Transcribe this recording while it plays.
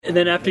And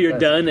then after you're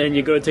done and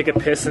you go to take a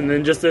piss and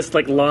then just this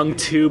like long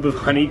tube of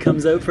honey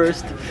comes out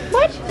first.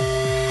 What?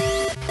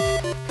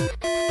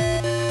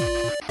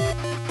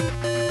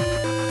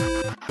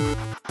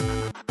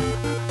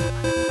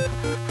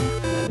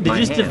 Did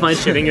you just define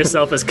shitting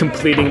yourself as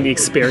completing the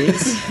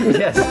experience?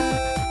 Yes.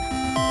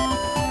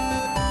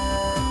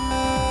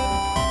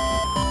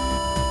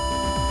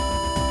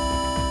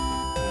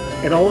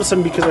 And all of a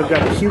sudden, because I've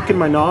got puke in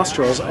my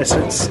nostrils, I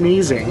start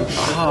sneezing.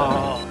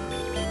 Oh.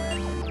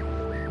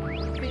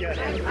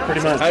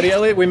 Pretty much. Howdy,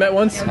 Elliot. We met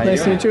once.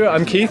 Nice to meet you.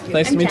 I'm Keith.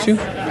 Nice to meet you.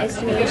 Nice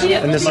to meet you.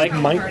 And this is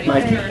Mike.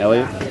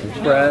 Elliot.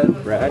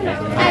 Brad.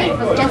 Hi,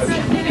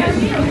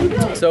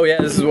 Jesse. So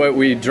yeah, this is what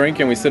we drink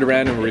and we sit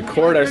around and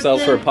record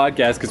ourselves for a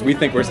podcast because we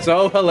think we're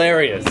so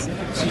hilarious.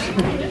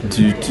 How's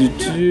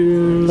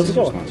it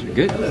going?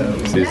 Good.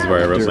 See, this is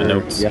where I wrote my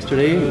notes.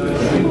 Yesterday,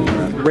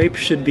 Rape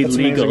should be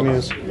legal.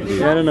 Amazing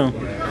news. I don't know.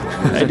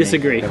 I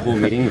disagree. the whole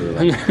meeting, we were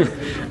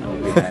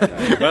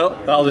like, Well,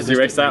 I'll just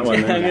erase that one.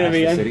 I'm Then.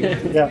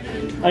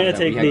 gonna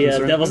take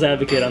the devil's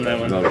advocate on that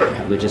one.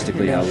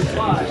 logistically how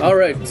we All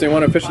right, so you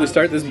want to officially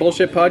start this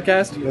bullshit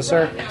podcast? Yes,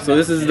 sir. So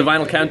this is the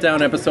Vinyl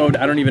Countdown episode.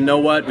 I don't even know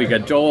what. We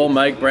got Joel,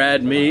 Mike,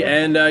 Brad, me,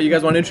 and you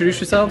guys want to introduce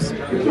yourselves?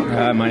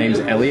 My name's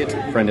Elliot,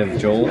 friend of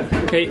Joel.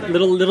 Okay,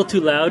 little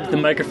too loud. The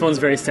microphone's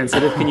very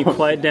sensitive. Can you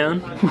quiet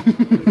down?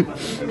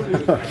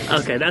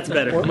 Okay, that's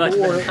better. Much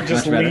Or better.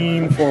 just better.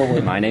 lean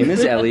forward. My name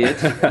is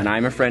Elliot, and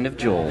I'm a friend of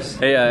Joel's.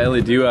 Hey,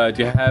 Elliot, do you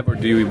have or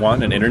do you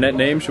want an internet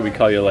name? Should we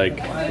call you like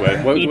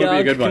what would be a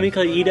E-Dog? good one? Can we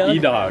call you E-Dog?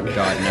 E-Dog.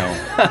 God,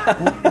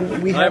 no.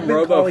 We have I'm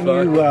been calling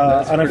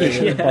Robofuck. you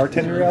unofficially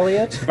Bartender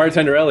Elliot.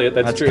 Bartender Elliot.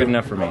 That's true. Good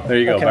enough for me. There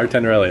you go, Okay.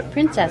 Bartender Elliot.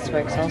 Princess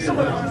works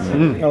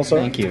also. Also.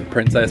 Thank you.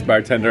 Princess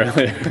Bartender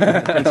Elliot. I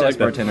like Princess that.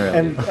 Bartender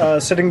Elliot.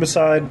 And sitting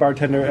beside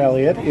Bartender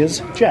Elliot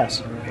is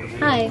Jess.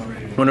 Hi.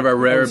 One of our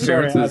rare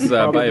Sorry, appearances I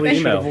by a probably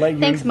should have female. let you-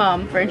 Thanks,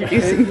 Mom, for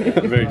introducing me.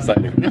 Very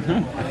exciting.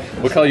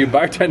 We'll call you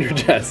Bartender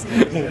Jess.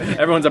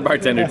 Everyone's a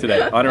bartender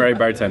today. Honorary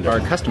bartender. Our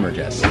customer,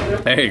 Jess.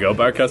 There you go,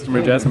 bar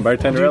customer Jess and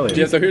Bartender Elliot.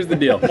 Yeah, so here's the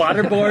deal.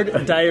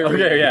 Waterboard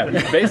diarrhea. Okay,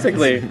 yeah.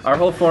 Basically, our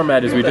whole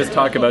format is we just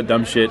talk about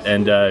dumb shit,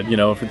 and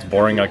if it's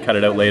boring, I'll cut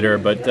it out later.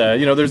 But there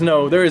is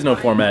no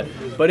format.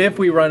 But if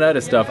we run out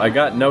of stuff, I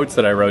got notes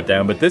that I wrote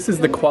down. But this is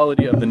the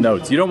quality of the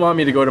notes. You don't want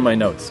me to go to my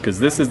notes because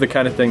this is the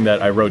kind of thing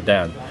that I wrote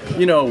down.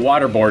 You know,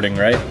 waterboarding,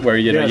 right? Where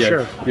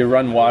you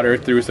run water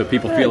through so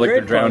people feel like they're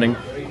great drowning.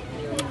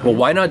 Well,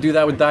 why not do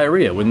that with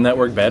diarrhea? Wouldn't that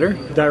work better?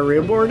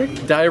 Diarrhea boarding?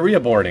 Diarrhea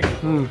boarding.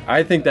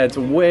 I think that's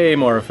way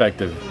more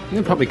effective.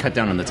 You'll probably cut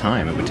down on the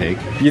time it would take.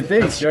 You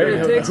think? Right?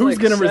 It takes Who's like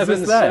going to 7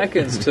 resist that?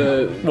 seconds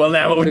to. Well,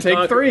 now it would to take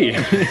conquer.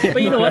 3.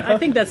 But you know what? I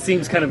think that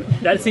seems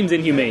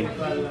inhumane.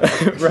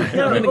 Right. I'm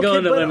going to go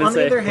on the but limb and on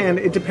the other say, hand,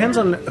 it depends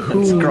on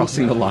who.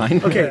 Crossing the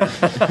line. Okay,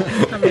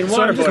 I mean,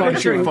 so I'm just waterboarding.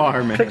 picturing,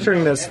 far, man.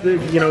 picturing this.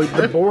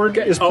 The board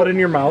is put in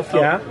your mouth,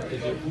 yeah.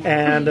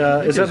 And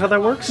is that how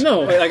that works?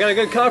 No, Wait, I got a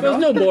good cover.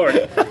 there's no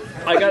board.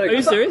 I got. Are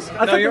you serious?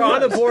 No, you're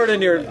on the board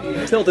and you're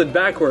tilted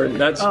backward.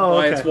 That's Oh,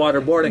 why okay. it's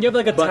waterboarding. You have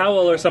like a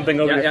towel or something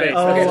over your face.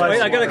 Oh, Okay, I wait,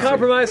 see.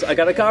 I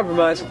got a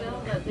compromise.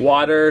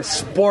 Water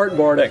sport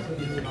boarding.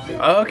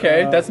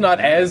 Okay, that's not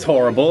as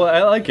horrible.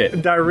 I like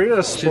it. Diarrhea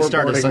Should sport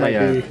start a boarding might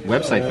be.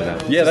 website for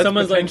that. Yeah, that's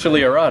someone's like-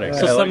 potentially erotic.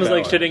 So I someone's that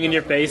like one. shitting in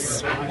your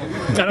face.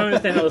 I don't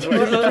understand how this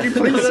works.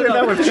 Please say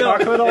that with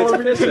chocolate all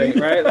over your Pissing,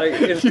 right? Like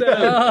instead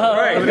of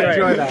right, I would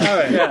enjoy that.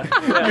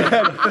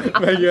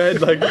 All right, yeah. You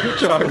had like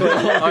chocolate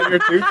on your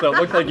tooth that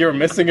looked like you were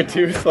missing a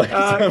tooth. Like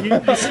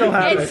You still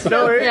have It's it.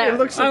 No, still- it yeah.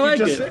 looks I like like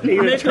you just it. ate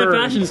a Makes my turd.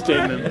 fashion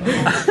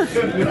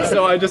statement.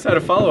 so I just had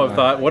a follow-up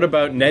thought. What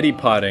about neti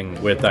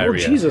potting with Oh,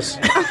 diarrhea? Jesus.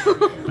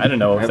 I don't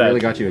know if That that. really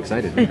got you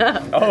excited.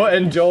 Oh,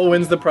 and Joel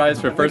wins the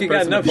prize for first you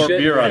got person to enough pour shit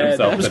beer in on your head.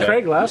 himself It was today.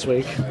 Craig last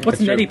week.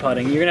 What's neti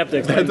potting? You're gonna have to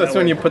explain. That's that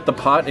when one. you put the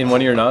pot in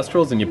one of your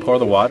nostrils and you pour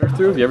the water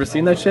through. Have you ever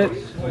seen that shit?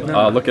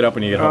 Look it up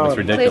when you get home. It's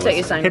Please let ridiculous.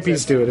 you sign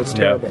Hippies do it. It's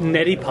terrible.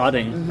 Neti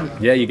potting.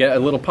 Yeah, you get a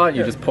little pot,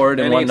 you just pour it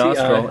in one NETI.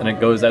 nostril, and it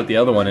goes out the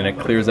other one, and it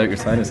clears out your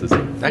sinuses. That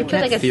You put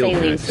can't like a feel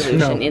saline good.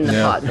 solution in the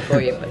Yeah. pot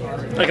before you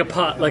put. Like a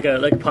pot, like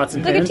pots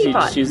and Like a pans. You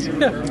teapot. just use-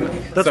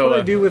 That's So, what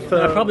I do with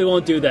I probably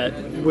won't do that.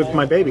 with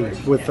my baby,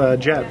 with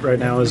Jet right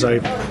now, is I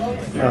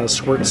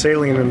squirt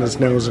saline in his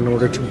nose in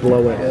order to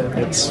blow it.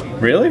 It's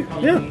Really?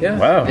 yeah.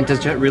 Wow. And does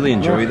Jet really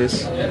enjoy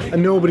this?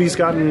 And nobody's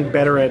gotten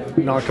better at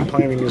not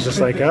complaining. He's just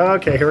like, oh,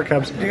 okay, here it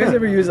comes. Do you guys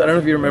ever use, I don't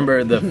know if you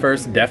remember the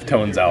first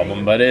Deftones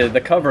album, but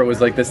the cover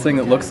was like this thing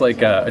that looks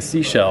like a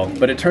seashell,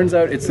 but it turns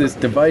out it's this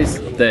device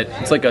that,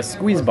 it's like a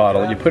squeeze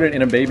bottle. You put it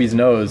in a baby's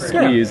nose,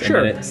 squeeze, sure.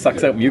 and then it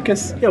sucks out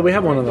mucus. Yeah, we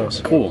have one of those.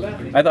 Cool.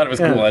 I thought it was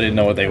Yeah. cool. I didn't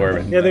know what they were.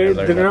 Yeah, they're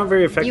not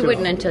very effective. You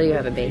wouldn't until you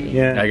have a baby.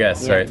 Yeah, I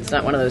guess, Yeah, right. it's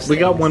not one of those. We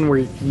got things. one where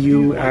you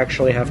you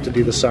actually have to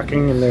do the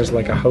sucking, and there's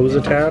like a hose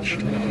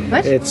attached.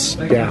 What? It's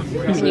yeah.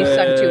 Can you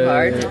suck too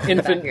hard?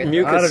 Infant I don't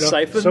mucus know.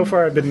 siphon. So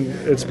far,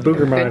 it's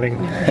booger mining.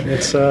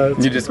 It's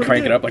You just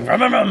crank it up like.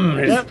 "Rum, rum, rum."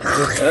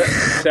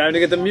 Time to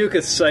get the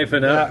mucus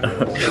siphon out.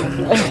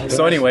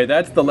 So anyway,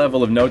 that's the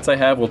level of notes I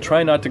have. We'll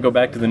try not to go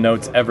back to the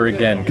notes ever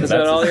again. Is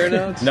that all your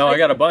notes? No, I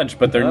got a bunch,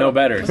 but they're no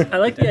betters. I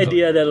like the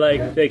idea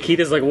that that Keith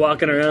is like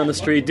walking around the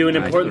street doing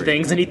important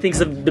things, and he thinks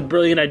of the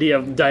brilliant idea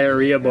of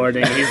diarrhea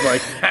boarding. And he's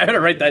like, I gotta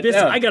write that "This,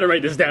 down. I gotta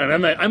write this down.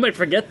 I might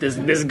forget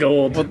this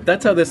gold." Well,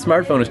 that's how this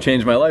smartphone has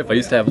changed my life. I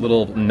used to have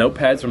little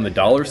notepads from the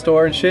dollar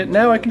store and shit.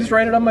 Now I can just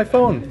write it on my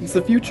phone. It's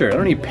the future. I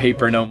don't need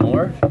paper no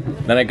more.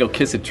 Then I go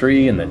kiss a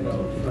tree and then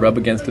rub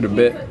against it a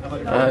bit.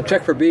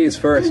 Check for bees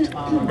first.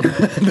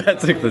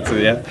 that's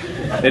yeah.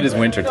 It is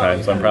winter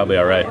time, so I'm probably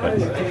all right. But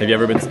have you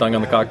ever been stung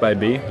on the cock by a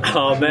bee?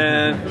 Oh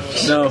man,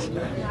 no.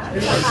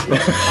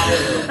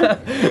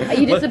 Are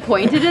you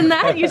disappointed in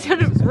that? You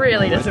sounded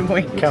really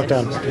disappointed.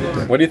 countdown.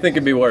 What do you think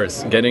would be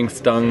worse, getting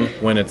stung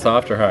when it's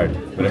soft or hard?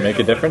 Would it make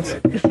a difference?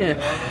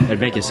 It'd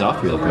make you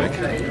soft real quick.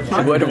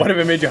 What if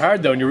it made you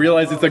hard though, and you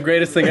realize it's the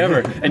greatest thing ever,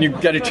 and you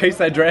got to chase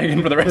that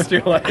dragon for the rest of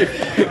your life?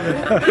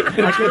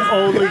 I can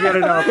only get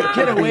enough.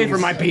 Get away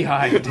from my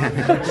beehive.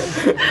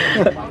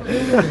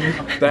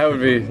 That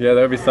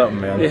would be something,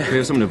 man. We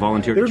have someone to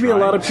volunteer. There would be a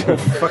lot of people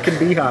fucking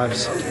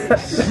beehives.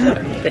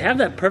 They have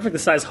that perfect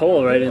size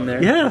hole right in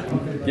there. Yeah.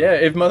 Yeah,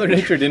 if Mother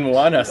Nature didn't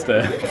want us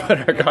to put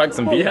our cocks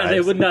in beehives, Yeah, they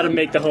would not have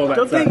made the hole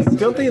that size.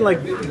 Don't they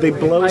like they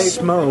blow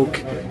smoke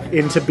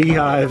into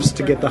beehives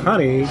to get the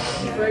honey?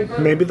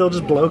 Maybe they'll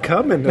just blow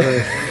cum into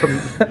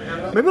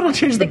maybe it'll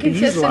change the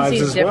bees' lives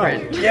consistency's as well.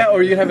 different. Yeah,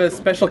 or you have a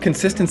special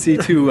consistency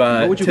to.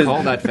 What would you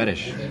call that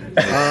fetish?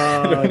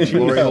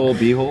 Glory hole,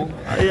 beehole?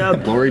 Yeah,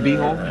 Glory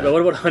beehole? But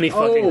what about honey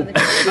fucking?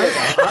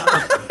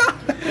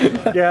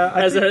 yeah,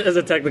 As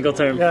a technical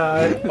term.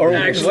 or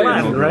Actually,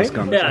 Latin, right?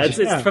 Yeah,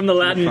 it's from the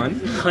Latin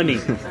honey.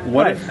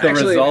 What if the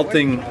Actually-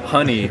 resulting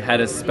honey had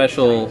a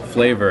special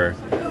flavor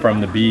from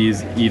the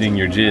bees eating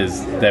your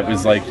jizz that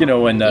was like,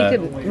 when You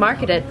could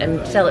market it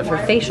and sell it for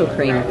facial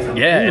cream.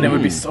 yeah, and it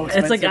would be so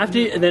expensive. It's like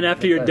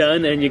after you're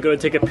done and you go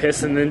take a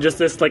piss and then just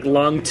this like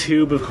long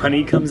tube of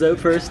honey comes out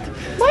first.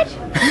 What?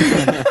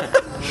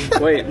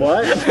 Wait,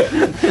 what?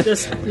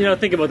 Just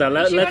think about that.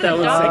 Let that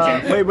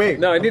one sink Wait.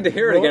 No, I need to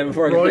hear it again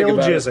before I can Royal think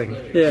about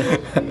jizzing.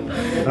 in.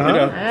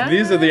 Yeah.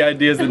 These are the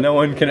ideas that no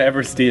one can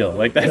ever steal.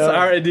 Like that's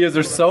our ideas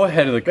are so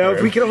ahead of the Now, curve.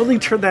 if we could only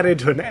turn that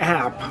into an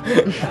app.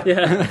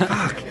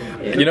 Yeah.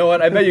 You know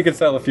what? I bet you could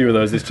sell a few of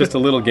those. It's just a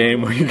little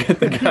game where you get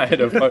the guy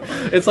to.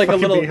 It's like a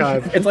Fucking little.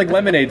 beehive. It's like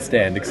lemonade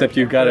stand, except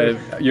you've got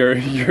your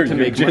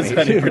jizz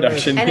honey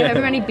production. And Yeah.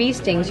 however many bee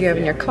stings you have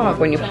in your cock,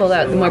 when you pull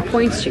out, the more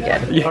points you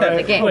get. Yeah. In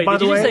the game. Wait, by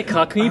did the you just way- say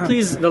cock? Can you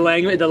please the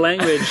language?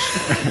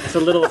 It's a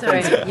little Sorry,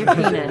 offensive. your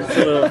penis. A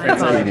little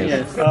offensive.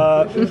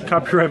 Yes.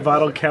 Copyright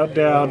Vital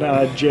Countdown,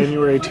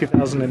 January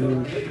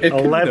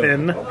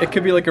 2011. It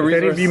could be like a If any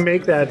resource. of you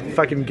make that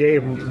fucking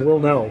game, we'll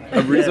know.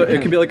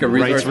 It could be like a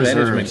resource Rights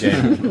management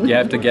reserved. game. You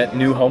have to get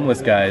new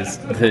homeless guys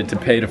to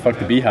pay to fuck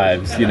the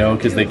beehives,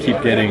 because they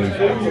keep getting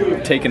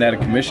taken out of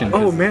commission.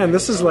 'cause- Oh man,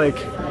 this is like.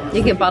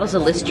 You get bottles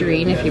of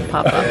Listerine if you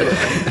pop up at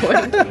the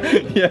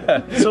point.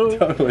 yeah. So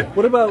Totally.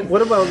 what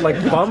about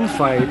like bum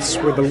fights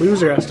where the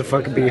loser has to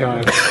fuck a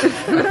beehive?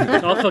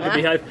 I'll fucking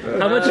beehive.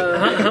 How much?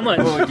 How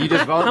much? You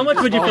just How much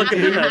would you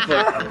fucking beehive for?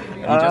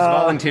 You just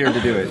volunteered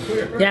to do it.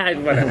 Yeah,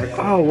 whatever.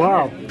 Oh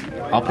wow.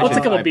 I'll pitch What's a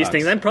in couple $5 bee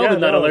stings? I'm probably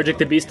Yeah, not no. allergic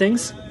to bee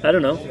stings. I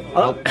don't know.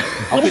 I'll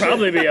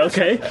Probably be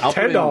okay. put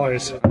in-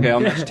 $10. Okay, I'll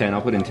match 10. I'll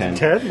put in 10.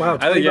 10? Wow.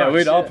 I think, $20.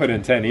 we'd all put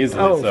in 10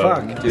 easily. Oh, so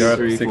fuck. You're up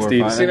 2, 3, 4, 60.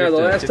 5. See, now the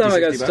last time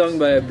I got 50, stung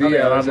by a bee, Okay,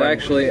 I was I'm like-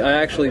 I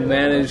actually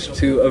managed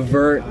to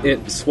avert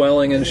it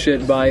swelling and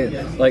shit by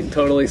like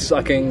totally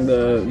sucking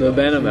the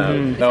venom out.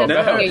 No,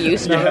 That's something you're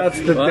used No, to. that's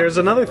there's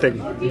another thing.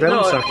 Venom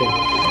No, sucking.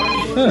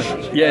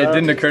 yeah, it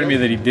didn't occur to me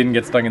that he didn't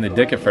get stung in the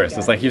dick at first.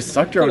 It's like, you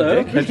sucked your own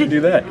Hello? dick? How'd you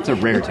do that? It's a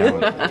rare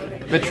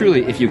talent. But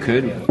truly, if you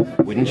could,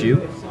 wouldn't you?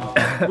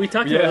 We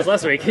talked about this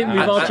last week. We've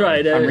all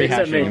tried. I'm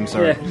except rehashing, me. I'm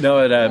sorry. Yeah.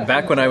 No,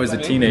 back when I was a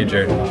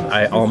teenager,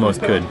 I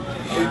almost could.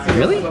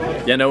 Really?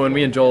 Yeah, no, when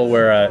me and Joel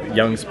were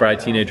young, spry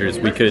teenagers,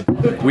 we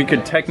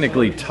could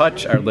technically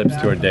touch our lips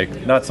to our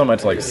dick. Not so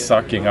much like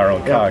sucking our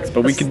own cocks,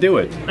 but we could do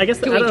it. I guess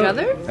To I each don't-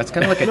 other? That's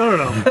kind of like a...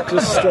 No.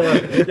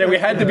 Just Yeah, we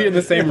had to be in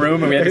the same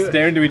room and we had to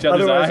stare into each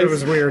other's Otherwise eyes. it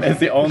was weird. It's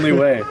the only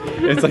way.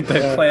 It's like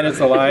the planets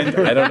aligned.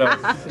 I don't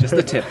know. Just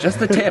the tip. Just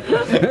the tip.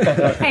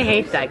 I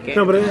hate that game.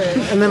 no, but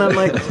and then I'm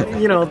like,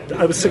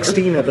 I was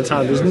 16 at the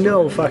time. There's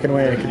no fucking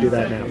way I could do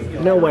that now.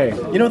 No way.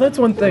 You know, that's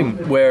one thing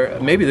where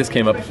maybe this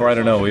came up before. I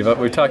don't know.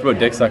 We've talked about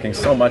dick sucking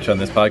so much on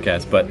this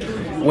podcast, but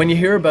when you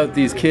hear about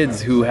these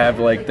kids who have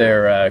like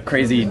their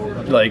crazy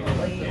like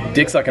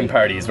dick sucking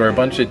parties where a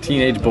bunch of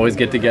teenage boys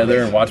get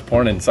together and watch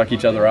porn and suck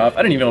each other off,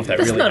 I don't even know if that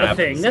That's really not a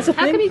happens. thing. That's a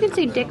How come thing. you can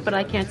say dick but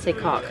I can't say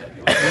cock?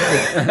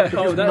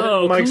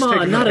 Oh, Mike's come on,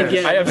 taking not the piss.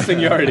 again. I have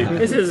seniority.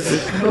 This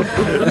is.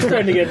 I'm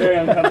starting to get very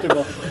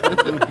uncomfortable.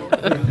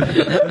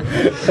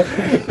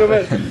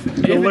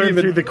 You'll learn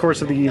through the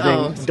course of the evening.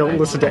 Oh, Don't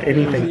listen to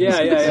anything.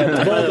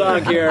 The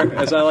bulldog here,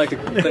 as I like to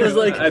think. It was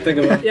like, I think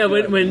of him. yeah,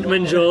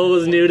 when Joel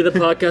was new to the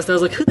podcast, I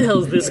was like, who the hell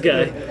is this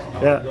guy?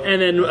 Yeah.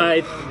 And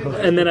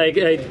then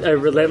I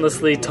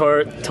relentlessly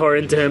tore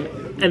into him,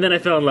 and then I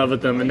fell in love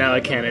with him, and now I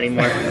can't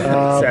anymore.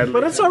 Sadly.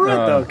 But it's all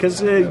right though,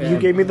 because you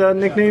gave me the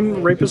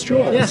nickname Rapist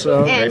Joel. Yeah.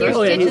 So And your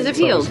stitches have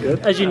healed.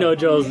 As you know,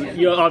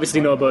 you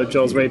obviously know about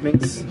Joel's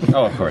rapings.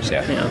 Oh, of course,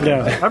 yeah.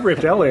 yeah, I've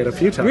raped Elliot a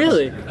few times.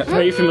 Really?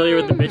 Are you familiar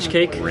with the bitch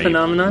cake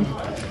phenomenon?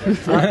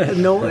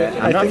 No,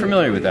 I'm not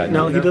familiar with that.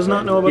 No, he does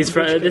not know about. He's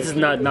this is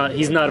not.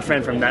 He's not a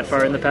friend from that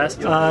far in the past.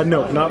 No,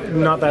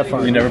 not that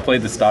far. You never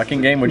played the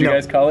stalking game? What'd you No.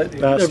 guys call it?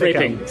 The Stake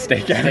raping. out.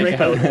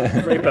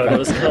 Stakeout. Rape out. It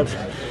was called.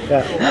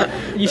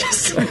 Yeah. You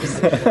just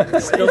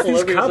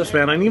These cups,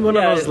 man. I need one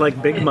Yeah. of those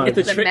like big mugs.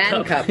 the The trick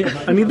man cup.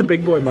 I need the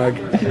big boy mug.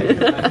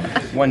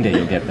 One day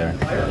you'll get there.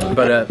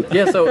 But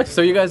yeah,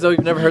 so you guys, though,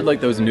 you've never heard like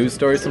those news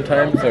stories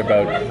sometimes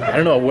about, I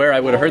don't know where I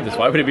would have heard this.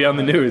 Why would it be on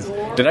the news?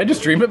 Did I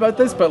just dream about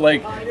this? But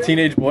like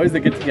teenage boys that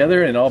get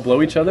together and all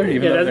blow each other,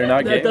 even though they're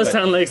not gay. That does but-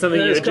 sound like something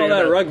you Let's would call dream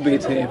that about. rugby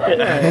team.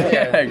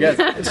 Yeah, I guess.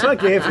 It's not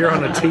gay if you're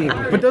on a team.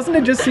 But doesn't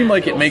it just seem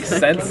like it makes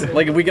sense?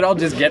 Like if we could all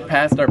just get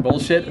past our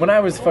bullshit. When I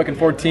was fucking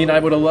 14, I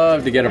would have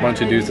loved to get a bunch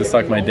of dudes to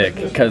suck my dick,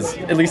 because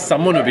at least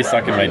someone would be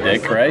sucking my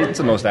dick, right? It's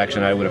the most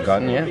action I would have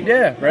gotten, yeah.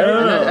 Yeah,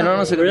 right. And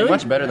honestly, it'd be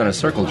much better than a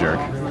circle jerk.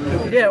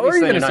 Yeah, or least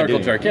even then a you're not circle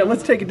doing it. jerk. Yeah,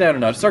 let's take it down a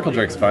notch. Circle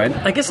jerk's fine.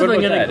 I guess what if I'm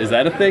about gonna- that? Is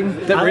that a thing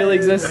that really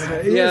exists?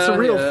 It's a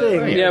real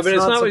thing. Yeah, but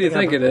it's not what you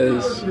something think it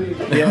is.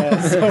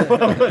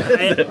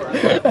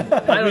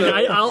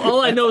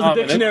 All I know is the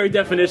dictionary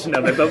definition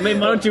of it, but why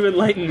don't you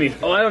enlighten me?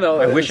 Oh, I don't know.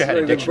 I wish I had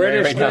a the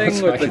dictionary British right now, thing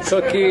so I with the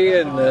could- cookie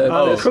and the.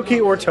 Oh, cookie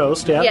or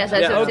toast, yeah. Yes,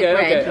 that's Yeah, what's in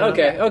bread.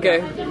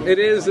 okay. It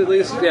is at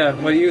least, yeah,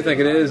 what you think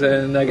it is,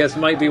 and I guess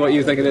might be what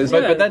you think it is.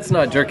 But that's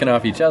not jerking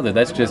off each other.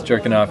 That's just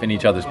jerking off in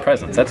each other's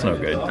presence. That's no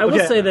good. I will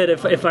Okay. say that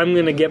if I'm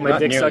gonna get my Not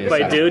dick nearly sucked by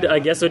a as dude, I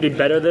guess it would be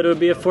better that it would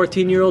be a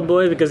 14-year-old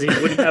boy because he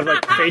wouldn't have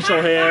like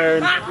facial hair,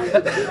 and,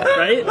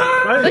 right?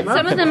 But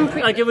some of them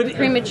Like it would.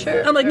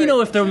 premature. I'm like, you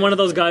know, if they're one of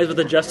those guys with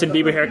a Justin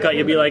Bieber haircut,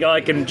 you'd be like, oh,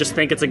 I can just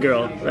think it's a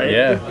girl, right?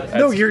 Yeah.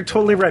 No, you're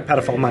totally right,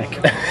 pedophile Mike.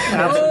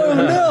 Oh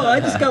no, I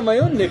just got my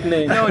own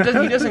nickname. No, he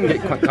doesn't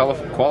get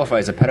qualify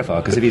as a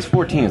pedophile, because if he's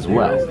 14 as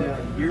well,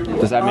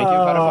 does that make you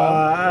a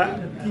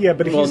pedophile? Yeah,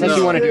 but he's Unless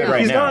you want to do it right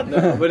he's now.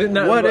 not. But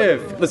What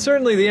if? But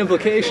certainly the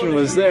implication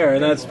was there,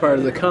 and that's part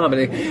of the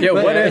comedy. Yeah,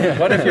 But-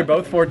 what if you're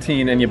both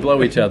 14 and you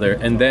blow each other,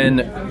 and then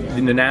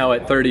now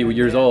at 30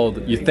 years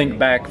old, you think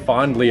back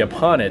fondly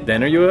upon it?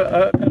 Then are you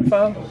a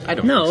pedophile? I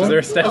don't No. Is there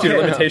a statute of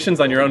limitations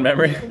on your own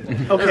memory?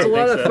 Okay, There's a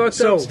lot of fucked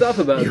so, up stuff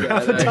about that.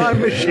 have a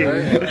time machine.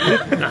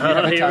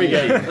 Oh, here we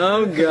go.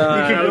 Oh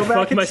god. I would Go back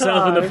fuck in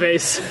myself in the time.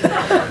 face.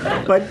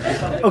 But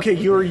okay,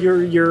 you're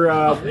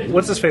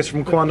what's his face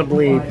from Quantum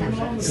Leap?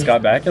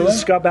 Scott Bakula?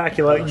 Scott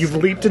Bakula. You've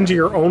leaped into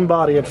your own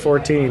body at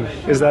 14.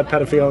 Is that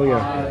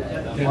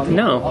pedophilia?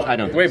 No. I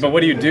don't. Wait, but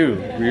what do you do?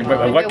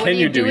 What can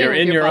you do? doing You're with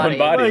in your your own body?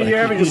 body. Well, you're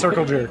having a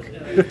circle jerk.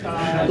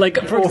 Like,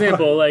 for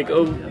example,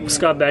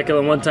 Scott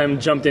Bakula one time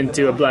jumped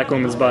into a black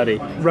woman's body.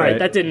 Right.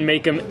 That didn't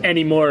make him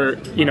any more,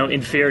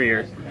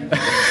 inferior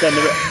than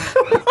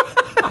the...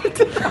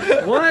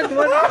 What?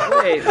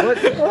 Wait,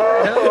 what?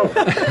 No.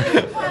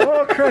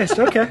 Oh Christ!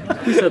 Okay.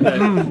 Who said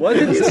that? What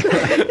did you say?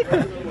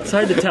 It's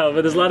hard to tell,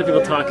 but there's a lot of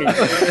people talking.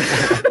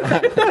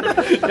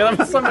 Yeah, that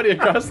was somebody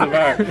across the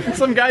bar.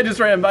 Some guy just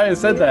ran by and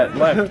said that. and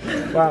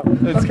left. Wow.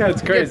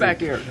 It's crazy. Get back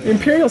here.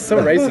 Imperial's so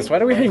racist. Why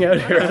do we hang out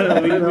here?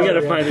 we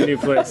gotta find a new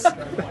place.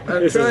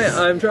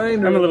 I'm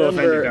trying to I'm a little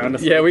remember. offended,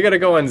 honestly. Yeah, we gotta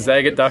go on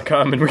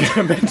Zagat.com and we're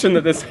gonna mention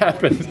that this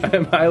happened.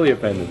 I'm highly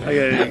offended.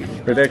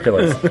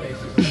 Ridiculous.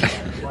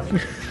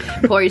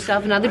 Pour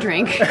yourself another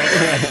drink.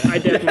 I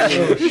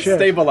definitely...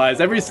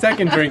 Stabilize. Every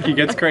second drink he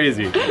gets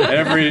crazy.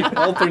 Every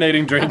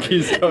alternating drink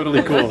he's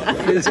totally cool.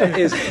 Is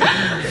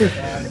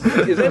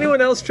anyone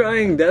else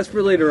trying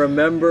desperately to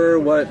remember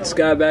what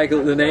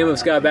the name of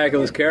Scott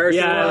Bakula's character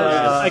Yeah,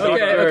 was? I can-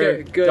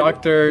 Okay, good.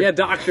 Doctor. Yeah,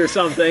 Doctor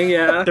something,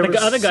 yeah. The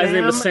other guy's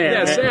name was Sam.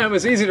 Yeah, Sam.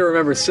 It's easy to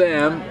remember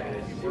Sam.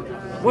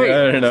 Wait,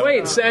 I don't know.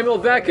 wait, Samuel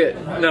Beckett.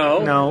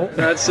 No.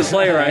 That's the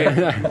playwright.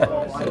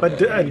 But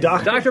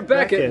Dr.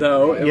 Beckett,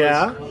 though.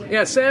 Yeah.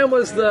 Yeah, Sam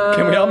was the...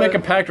 Can we all make a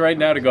pact right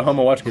now to go home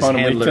and watch Quantum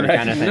Leap handler tonight?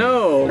 kind of thing.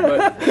 No,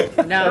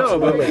 but... No.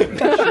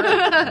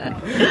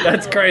 but...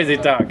 That's crazy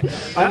talk.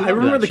 I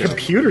remember the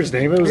computer's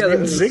name. It was Yeah,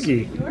 named that's-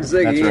 Ziggy. Ziggy, That's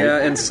right. yeah,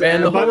 and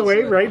Sam... And by the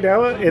way, right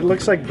now it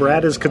looks like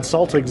Brad is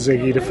consulting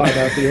Ziggy to find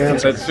out the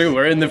answer. That's true.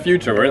 We're in the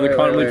future. We're in the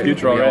Quantum Leap right.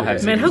 future We all already.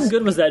 have Man, how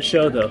good was that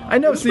show, though? I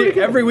know. See,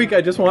 every week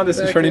I just want this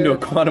to turn into a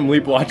Quantum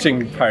Leap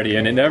watching party,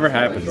 and it never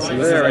happens.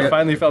 I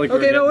finally felt like we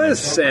were Okay, no, getting it is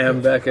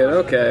Sam Beckett,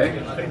 okay.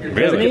 there.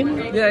 Really?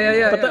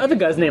 Yeah. But the other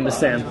guy's name was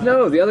Sam.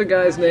 No, the other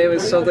guy's name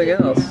is something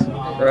else,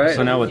 right?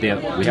 So now we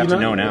have to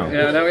know now.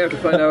 Yeah, now we have to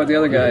find out what the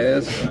other guy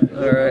is.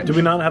 All right. Do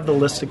we not have the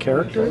list of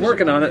characters?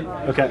 Working on it.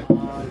 Okay.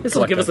 This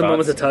will give us a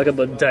moment to talk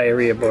about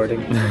diarrhea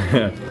boarding.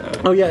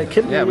 Oh yeah,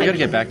 Yeah, we got to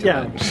get back to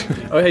yeah.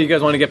 that. Oh, hey, you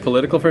guys want to get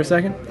political for a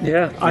second?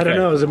 Yeah. I don't Okay.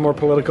 know. Is it more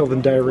political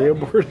than diarrhea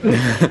board?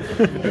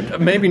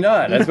 Maybe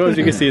not. I suppose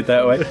you could see it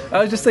that way. I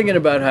was just thinking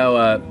about how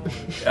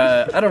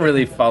I don't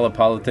really follow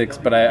politics,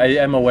 but I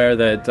am aware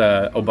that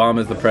Obama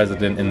is the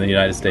president in the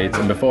United States,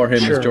 and before him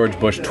Sure. is George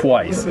Bush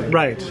twice.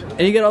 Right.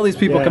 And you get all these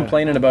people Yeah.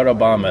 complaining about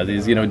Obama,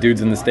 these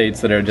dudes in the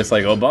States that are just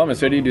like, Obama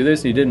said he'd do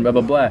this and he didn't, blah,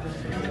 blah, blah.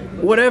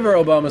 Whatever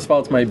Obama's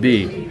faults might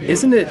be,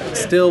 isn't it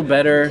still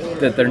better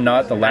that they're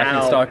not the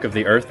laughingstock of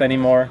the earth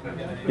anymore?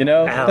 You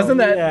know? Ow. Doesn't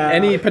that Yeah.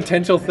 any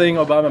potential thing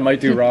Obama might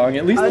do wrong?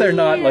 At least they're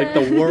not, like,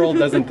 the world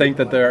doesn't think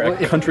that they're a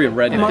country of If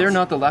rednecks. they're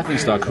not the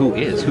laughingstock, who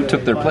is? Who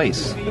took their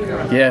place?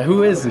 Yeah,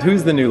 who's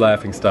the new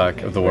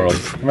laughingstock of the world?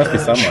 There must be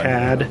someone.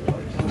 Chad.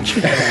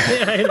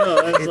 Yeah, I know.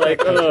 I was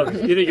like, oh,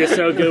 you think you're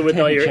so good with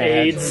all your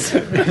AIDS?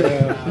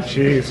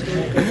 Jeez.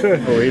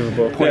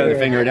 Unbelievable. Pointing the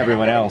finger at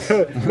everyone else.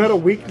 Not a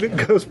week that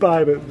goes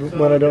by but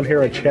when I don't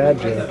hear a Chad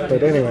joke.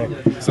 But anyway.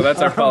 So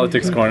that's our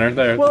politics corner.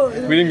 There, well,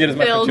 we didn't get as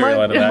much Phil,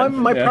 material out of that.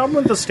 My Yeah. problem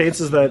with the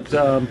States is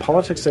that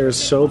politics there is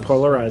so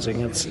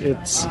polarizing. It's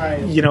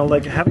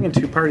like having a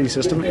two-party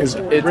system is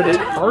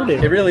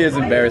retarded. It really is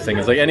embarrassing.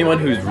 It's like anyone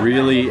who's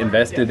really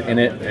invested in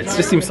it, it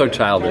just seems so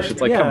childish. It's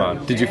like, Yeah. come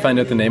on. Did you find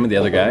out the name of the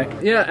other guy?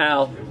 Yeah,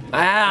 Al.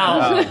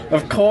 Al!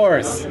 Of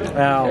course.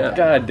 Ow.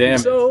 God damn it.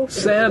 So,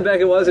 Sam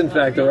Beckett was, in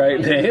fact, the right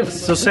name.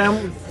 So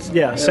Sam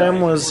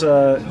was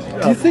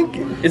Do you think,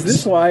 is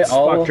this why Spock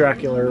all...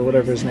 Dracula or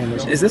whatever his name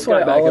is. Is this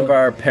why all of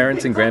our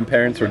parents and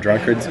grandparents were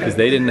drunkards? Because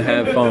they didn't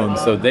have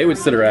phones, so they would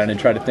sit around and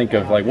try to think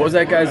of, like, what was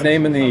that guy's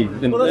name in the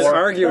Let's war?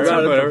 argue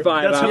about it for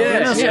 5 That's how hours. Yeah,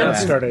 Guinness yeah. got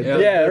started.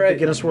 Yeah, right. The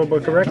Guinness World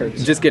Book of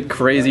Records. Just get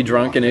crazy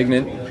drunk and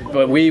ignorant.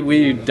 But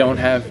we don't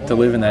have to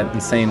live in that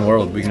insane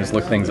world. We can just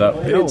look things up.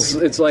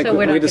 It's like So we're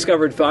we not-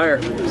 discovered fire.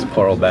 These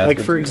poor old bastards.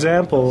 Like, for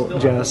example,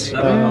 Jess,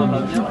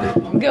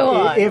 Go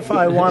on. if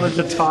I wanted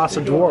to toss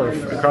a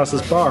dwarf across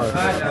this bar,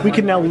 we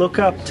can now look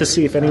up to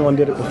see if anyone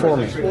did it before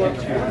me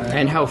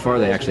And how far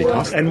they actually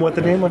tossed it. and what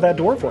the name of that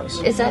dwarf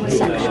was. Is that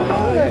sexual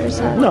or is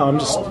that? No, I'm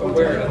just.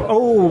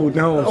 Oh,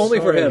 no. Only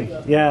for sorry.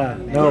 him. Yeah,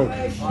 no.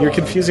 You're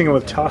confusing it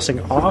with tossing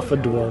off a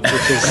dwarf,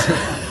 which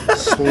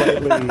is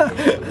slightly.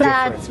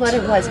 That's what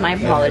it was. My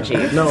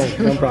apologies. No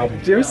problem.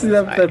 Did you ever see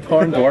that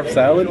porn dwarf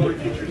salad?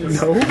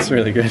 No. It's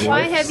really good.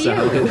 Why have you?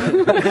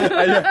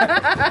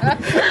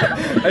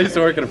 I used to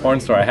work at a porn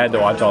store. I had to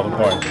watch all the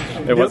porn.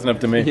 It wasn't up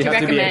to me. You have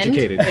to be Recommend?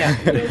 educated.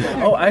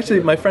 Yeah. Oh,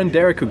 actually, my friend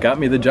Derek, who got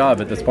me the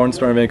job at this porn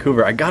store in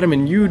Vancouver, I got him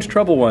in huge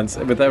trouble once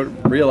without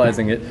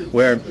realizing it,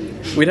 where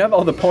we'd have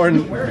all the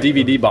porn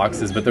DVD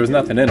boxes, but there was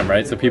nothing in them,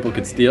 right? So people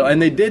could steal.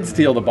 And they did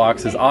steal the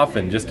boxes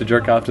often just to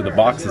jerk off to the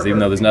boxes, even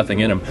though there's nothing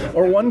in them.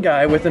 Or one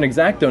guy with an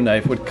X-Acto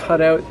knife would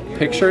cut out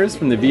pictures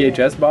from the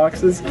VHS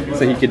boxes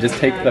so he could just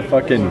take the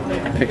fucking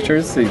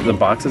pictures, see the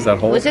boxes that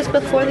hold. Was this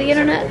before the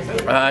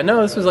internet?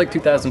 No, this was like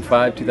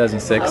 2005,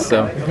 2006.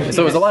 So it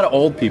was a lot of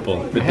old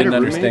people that had a didn't roommate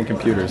understand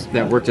computers.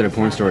 That worked at a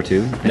porn store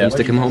too. He used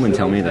to come home and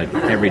tell me that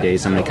every day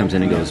somebody comes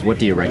in and goes, "What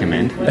do you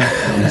recommend?"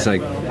 And it's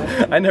like,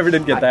 I never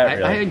did get that.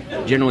 Really.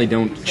 I generally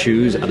don't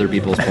choose other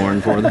people's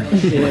porn for them.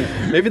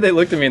 Maybe they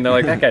looked at me and they're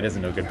like, "That guy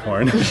doesn't know good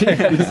porn."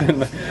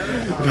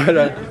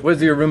 But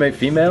was your roommate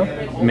female?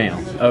 Male.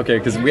 Okay,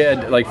 because we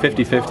had like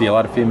 50-50. A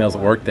lot of females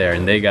that worked there,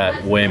 and they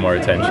got way more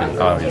attention.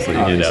 Obviously.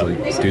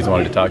 These dudes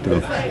wanted to talk to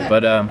them.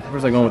 But where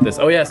was I going with this?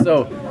 Oh yeah,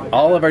 so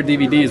all of our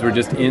DVDs were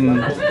just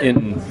in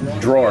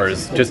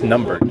drawers, just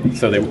numbered.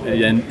 So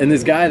they and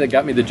this guy that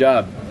got me the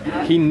job,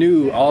 he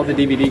knew all the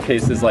DVD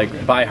cases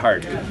like by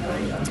heart.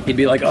 He'd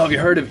be like, "Oh, have you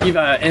heard of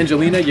Eva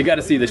Angelina? You got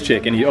to see this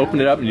chick." And he'd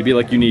open it up and he'd be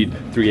like, "You need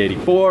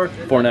 384,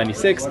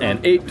 496, and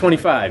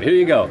 825. Here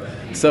you go."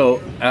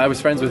 So I was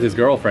friends with his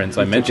girlfriend,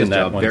 so I mentioned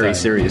that one very time.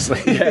 seriously.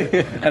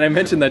 And I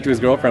mentioned that to his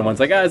girlfriend once,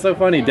 like, it's so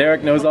funny,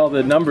 Derek knows all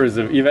the numbers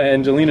of Eva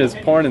Angelina's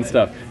porn and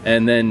stuff.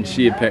 And then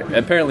she,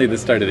 apparently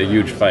this started a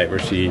huge fight where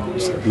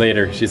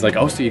she's like,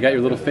 "Oh, so you got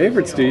your little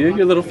favorites, do you?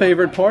 Your little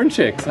favorite porn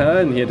chicks, huh?"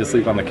 And he had to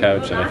sleep on the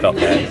couch, and I felt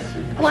bad.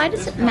 Why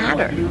does it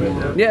matter?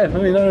 Yeah, I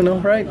mean, I don't know,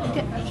 right?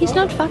 He's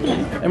not fucking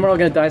her. And we're all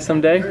gonna die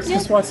someday. Let's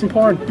just watch some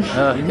porn.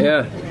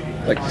 Yeah.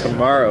 Like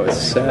tomorrow is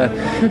sad.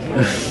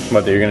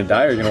 What, you're gonna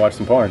die or you're gonna watch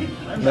some porn?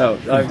 No,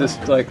 I'm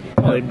just like,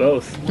 Probably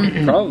both.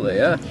 probably,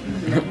 yeah.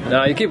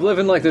 No, you keep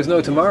living like there's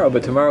no tomorrow,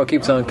 but tomorrow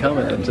keeps on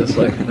coming. I'm just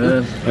like,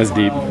 man, That's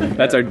deep.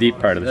 That's our deep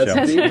part of the that's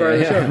show. the deep part of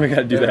the show. We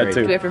gotta do that Do we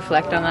too. have to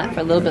reflect on that for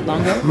a little bit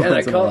longer? Yeah,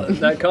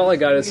 that call I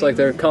got, it's like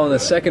they're calling a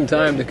second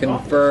time to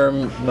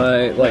confirm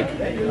my, like,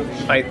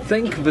 I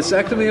think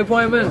vasectomy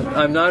appointment.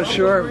 I'm not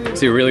sure.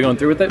 So you're really going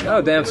through with it?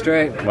 Oh, damn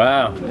straight.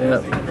 Wow. Yeah.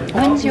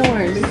 When's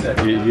yours?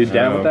 You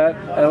down with that,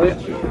 Elliot?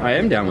 I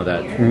am down with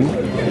that.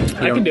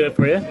 I can do it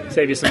for you.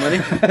 Save you some money.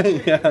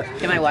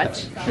 Can I watch?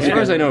 As far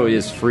as I know, it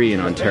is free in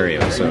Ontario.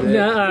 So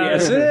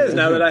Yes, it is.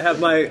 Now that I have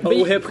my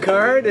OHIP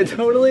card, it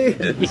totally.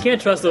 You can't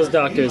trust those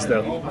doctors,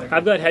 though.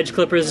 I've got hedge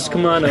clippers. Just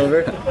come on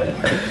over.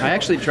 I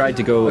actually tried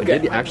to go.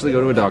 Did actually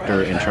go to a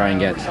doctor and try and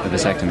get a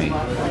vasectomy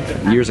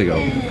years ago.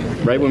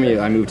 right when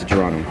I moved to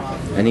Toronto,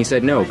 and he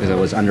said no because I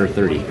was under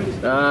 30.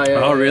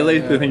 Oh, really?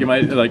 They think you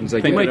might like. He's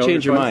like, you might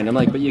change your mind. I'm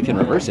like, but you can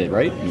reverse it,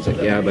 right? He's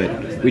like, yeah,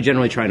 but we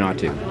generally try not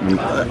to.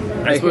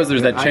 I suppose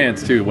there's that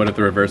chance too. What if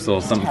the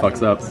reversal something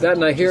fucks up? That,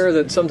 and I hear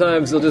that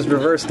sometimes they'll just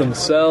reverse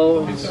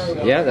themselves.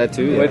 Yeah, that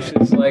too. Yeah. Which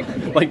is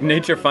like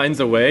nature finds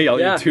a way. All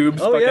your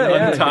tubes fucking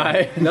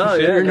untie. No,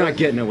 you're not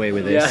getting away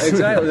with this. Yeah,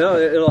 exactly. No,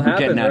 it'll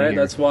happen, right?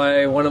 That's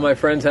why one of my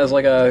friends has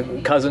like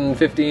a cousin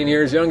 15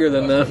 years younger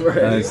than them.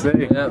 Right? I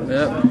see.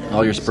 Yeah.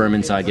 All your sperm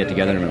inside get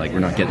together and we're like, we're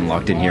not getting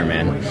locked in here,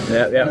 man.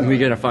 Yeah. We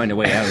gotta find a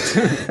way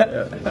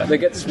out. They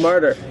get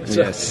smarter.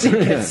 So,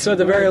 Yes. So at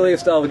the very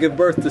least, I'll give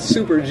birth to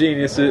super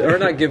geniuses, or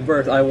not give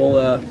birth. I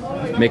will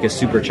make a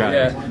super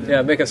child.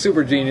 Yeah, make a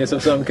super genius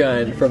of some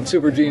kind from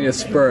super genius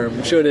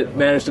sperm. Should it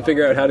manage to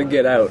figure out how to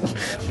get out?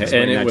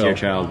 And it will. Your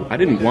child. I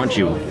didn't want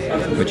you,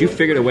 but you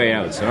figured a way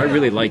out. So I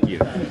really like you.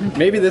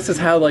 Maybe this is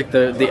how like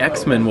the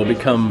X-Men will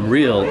become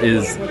real.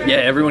 Is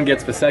everyone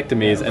gets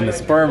vasectomies, and the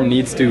sperm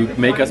needs to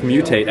make us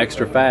mutate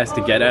extra fast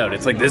to get out.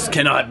 It's like this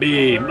cannot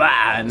be,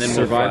 blah, and then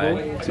survival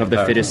of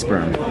the fittest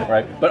sperm.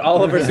 Right, but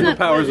all of our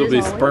superpowers will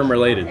be sperm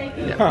related.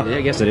 Yeah,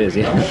 I guess it is.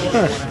 Yeah.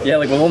 Yeah,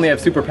 like we'll only have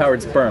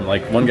superpowered sperm.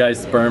 Like one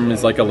guy's sperm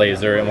is like a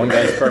laser, and one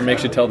guy's sperm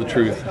makes you tell the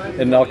truth,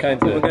 and all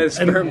kinds of. One guy's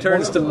sperm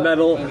turns to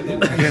metal.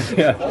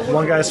 Yeah.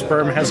 One guy's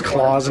sperm has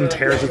claws and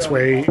tears its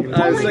way into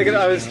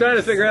I was trying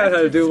to figure out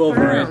how to do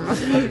Wolverine.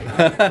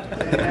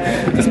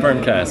 The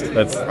sperm cast.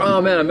 That's.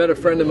 Oh man, I met a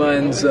friend of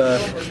mine's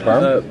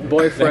That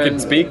boyfriend. can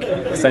speak.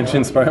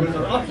 Ascension sperm.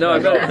 No,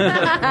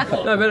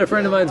 I met a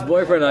friend of mine's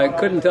boyfriend. I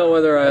couldn't tell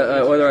whether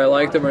I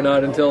liked him or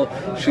not until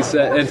he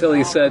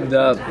said.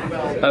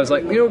 I was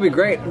like, you know, it'd be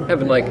great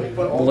having like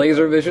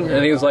laser vision,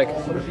 and he was like,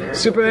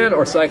 Superman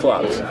or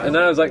Cyclops, and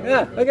then I was like,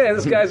 yeah, okay,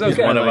 this guy's okay.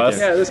 He's one of us.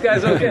 Yeah, this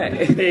guy's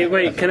okay. Hey,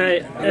 wait, can I,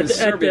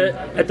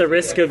 at the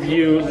risk of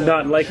you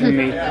not liking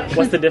me,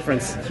 what's the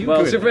difference?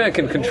 Well, Superman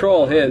can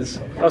control his.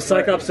 Oh,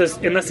 Cyclops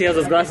just, unless he has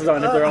his glasses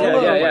on, they're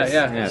all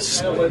Yeah.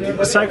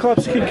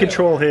 Cyclops can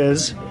control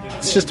his.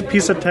 It's just a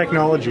piece of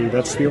technology.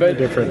 That's the only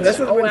difference.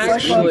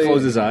 Actually,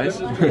 Close his eyes.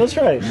 That's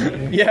right.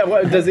 Yeah,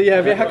 what does he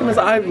have? How come his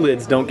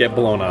eyelids don't get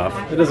blown off?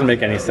 It doesn't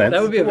make any sense.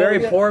 that would be a very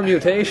poor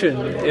mutation.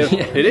 If,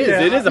 It is.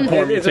 It is a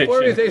poor It's a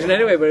poor mutation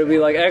anyway, but it'd be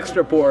like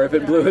extra poor if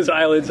it blew his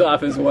eyelids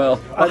off as well.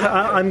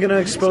 I'm going to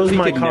expose he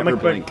my could never comic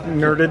book blink.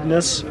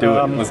 nerdedness. Do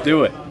it. Let's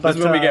do it. This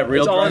is when we get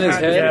real It's all in his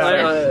drunk.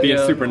 head. Being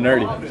Yeah. super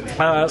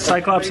nerdy.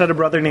 Cyclops had a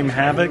brother named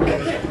Havoc,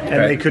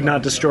 and they could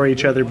not destroy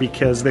each other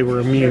because they were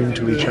immune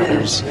to each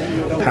other's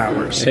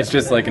powers. It's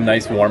just like a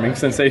nice warming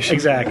sensation.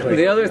 Exactly.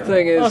 The other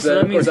thing is Also,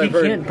 that of means course,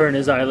 he can't burn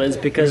his eyelids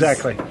because...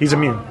 Exactly. He's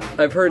immune.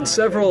 I've heard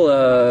several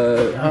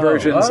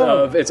versions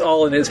of it's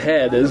all in his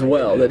head as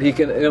well. That he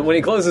can, when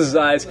he closes his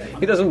eyes,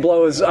 he doesn't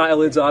blow his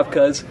eyelids off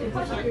because,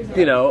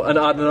 an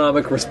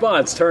autonomic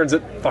response turns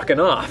it fucking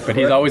off. But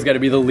he's always got to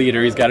be the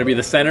leader. He's got to be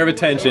the center of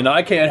attention.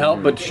 I can't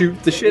help but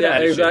shoot the shit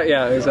out of shit.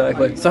 Yeah,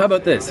 exactly. So how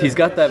about this? He's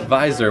got that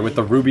visor with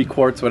the ruby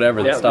quartz, whatever.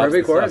 Yeah, that stops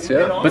ruby the stuff. quartz,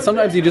 yeah. But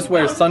sometimes he just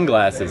wears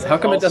sunglasses. How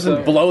come it doesn't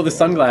Also- blow the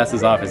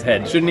sunglasses off his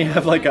head? Shouldn't he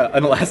have like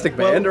an elastic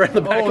band around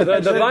the back of The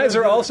that?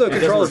 visor also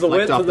controls the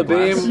reflect width off of the the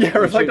glass. beam. Yeah,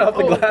 reflect off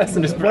the glass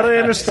and just. What I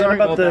understand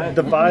about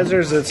the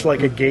visors, it's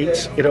like a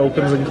gate. It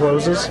opens and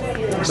closes.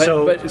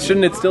 But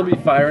shouldn't it still be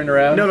firing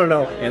around? No.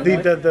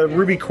 The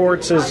ruby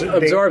quartz is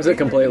Absorbs it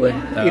completely.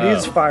 It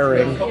is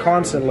firing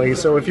constantly.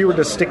 So if you were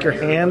to stick your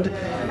hand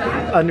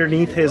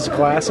underneath his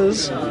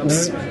glasses,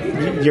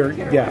 you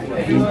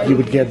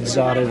would get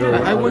zotted. Or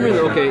I wonder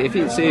though, okay, if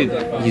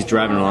he's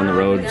driving along the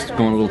road, just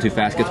going a little too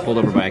fast, gets pulled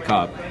over by a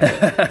cop.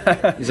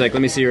 He's like,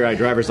 "Let me see your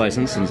driver's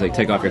license," and he's like,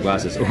 "Take off your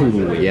glasses."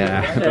 Ooh,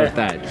 yeah, about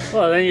that.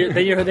 Well, then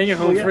you're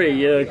home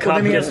free. Well,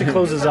 then he has to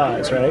close his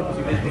eyes, right?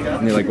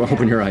 And they're like, "Well,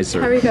 open your eyes, How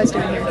are sir." you guys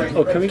doing here?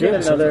 Oh, can we get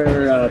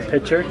another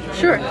picture?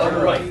 Sure.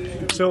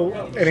 So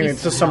anyway,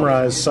 to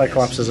summarize,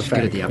 Cyclops is a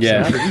Get at fag. the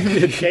Yeah,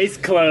 upside. Case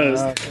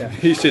closed.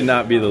 he should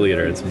not be the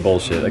leader. It's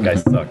bullshit. That guy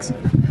sucks.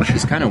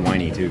 He's kind of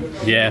whiny too.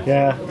 Yeah.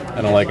 Yeah.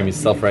 I don't like him. He's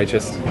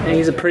self-righteous. And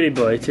he's a pretty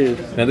boy too.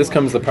 Now this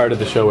comes the part of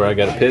the show where I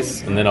gotta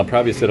piss, and then I'll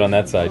probably sit on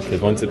that side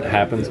because once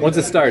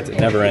it starts, it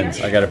never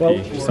ends. I gotta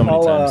pee so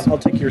many times. I'll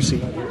take your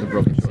seat. The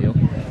broken seal.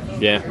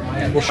 Yeah,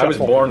 I was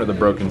born with a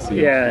broken seal.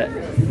 Yeah.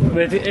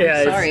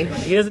 Sorry.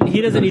 He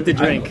doesn't need to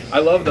drink. I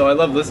love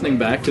listening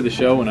back to the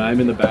show when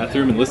I'm in the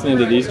bathroom and listening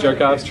to these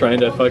jerk-offs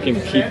trying to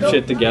fucking keep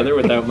shit together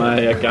without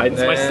my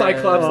guidance, my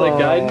Cyclops-like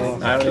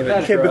guidance. I don't even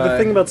Okay, but the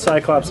thing about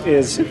Cyclops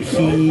is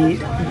he was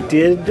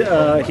Still?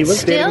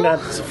 dating that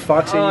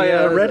foxy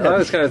redhead I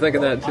was kind of thinking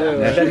that too.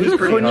 that he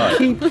couldn't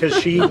keep because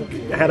she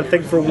had a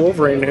thing for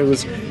Wolverine, who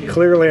was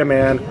clearly a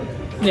man.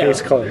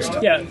 Case closed.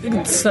 Yeah,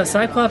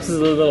 Cyclops is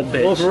a little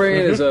bitch.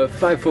 Wolverine is a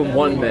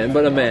 5'1" man,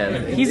 but a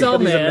man. He's all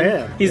But he's a man.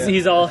 man.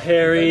 He's all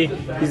hairy.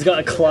 He's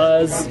got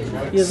claws.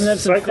 He doesn't have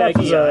some Cyclops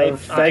is faggy a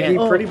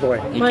faggy pretty boy.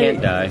 He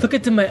can't die. Look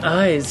into my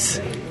eyes.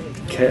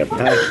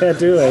 can't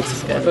do it.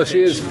 Well,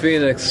 she is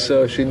Phoenix,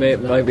 so she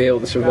might be able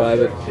to survive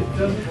it.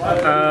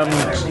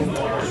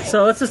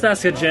 So let's just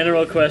ask a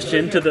general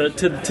question to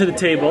the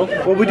table.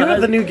 Well, we do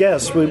have the new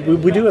guest.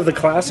 We do have the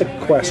classic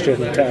question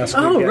to ask.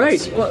 Oh, new right.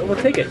 guests. Well,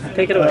 we'll take it.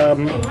 Take it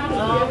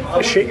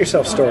away. Shit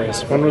yourself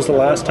stories. When was the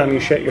last time you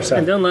shit yourself?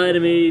 And don't lie to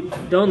me.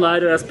 Don't lie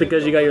to us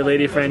because you got your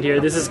lady friend here.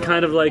 This is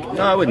kind of like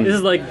No, I wouldn't. This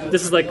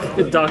is like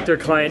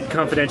doctor-client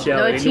confidentiality.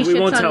 No, if she we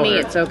won't shits on tell me, her.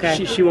 it's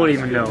okay. She won't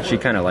even know. She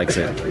kind of likes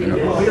it. You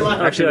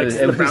know. Actually, likes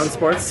it the Brown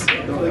sports.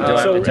 Do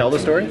I have to tell the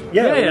story?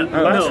 Yeah.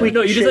 Last week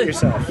no, you you shit just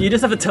yourself. you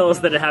just have to tell us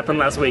that it happened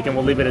last week, and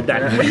we'll leave it at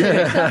that.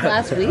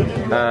 Last week?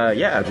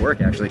 Yeah, at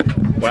work actually.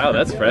 Wow,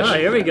 that's fresh. Oh,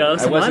 here we go.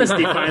 Some wasn't-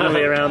 honesty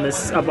finally around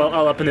this,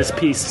 all up in this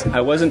piece.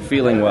 I wasn't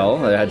feeling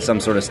well. I had some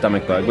sort of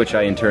stomach bug, which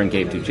I in turn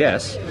gave to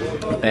Jess.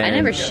 And I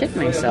never shit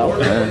myself.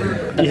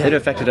 It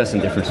affected us in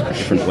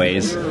different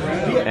ways.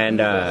 And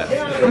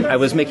I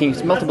was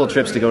making multiple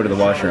trips to go to the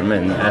washroom,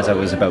 and as I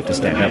was about to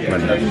stand up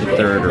on the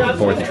third or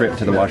fourth trip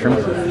to the washroom,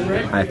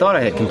 I thought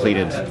I had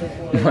completed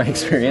my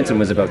experience and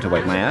was about to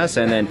wipe my ass,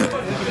 and then...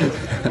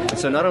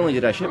 So not only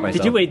did I shit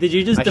myself... Did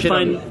you just I shit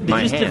define on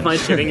my hand.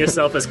 shitting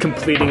yourself as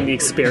completing the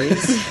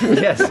experience?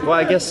 Yes, well,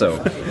 I guess so.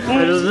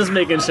 I was just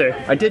making sure.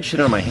 I did shit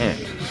on my hand.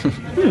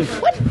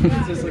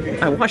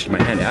 What? I washed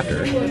my hand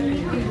after.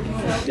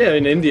 Yeah,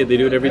 in India they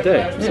do it every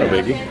day. It's no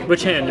biggie.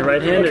 Which hand? Your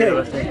right hand or Okay. your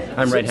left hand?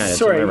 I'm right-handed,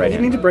 so Sorry, my right you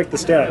hand. need to break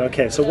this down.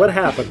 Okay, so what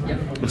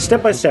happened?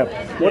 Step by step.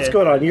 What's Yeah.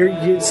 going on?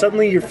 You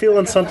suddenly you're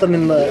feeling something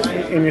in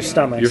your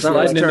stomach. You're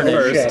sliding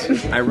into Shit.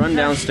 first. I run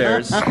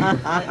downstairs,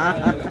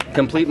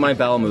 complete my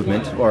bowel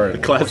movement, or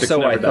classic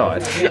so I never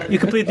done. thought. You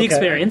complete the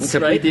experience,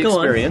 Complete right? the Go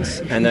on.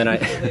 experience, and then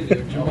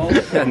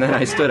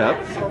I stood up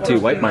to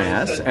wipe my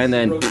ass, and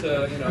then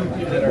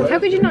How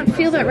could you not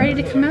feel that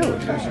ready to come out?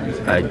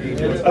 I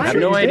have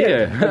no you did.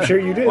 idea. I'm sure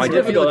you did. Well, I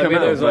did feel Difficult. it I come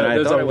mean, out, there's but I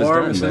a thought it was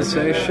warm done.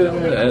 sensation,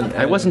 and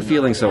I wasn't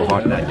feeling so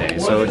hot that day,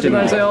 so it didn't.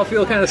 sometimes they all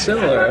feel kind of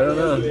similar. I don't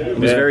know. It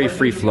was very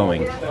free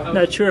flowing.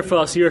 Now, true or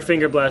false, you were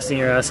finger blasting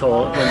your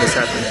asshole when this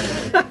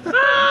happened.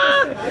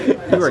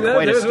 You were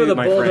quite There's where astute, the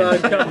my bulldog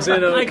friend. comes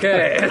in.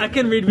 Okay. I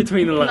can read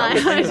between the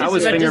lines. I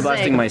was finger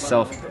blasting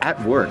myself at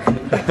work,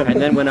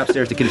 and then went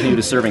upstairs to continue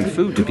to serving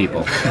food to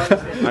people.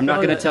 I'm not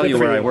going to tell you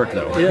where I work,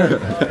 though.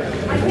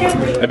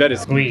 I bet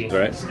it's right.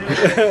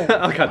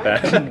 I'll cut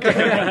that.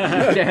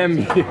 Damn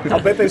you.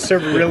 I'll bet they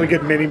serve really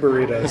good mini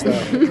burritos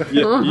though.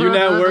 You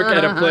now work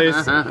at a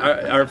place.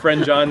 Our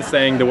friend John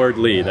saying the word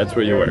Lee. That's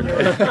where you work.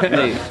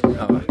 Hey,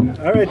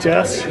 All right,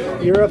 Jess,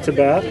 you're up to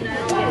bat.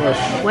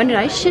 When did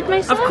I shit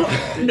myself?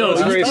 No,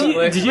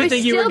 recently. did you We're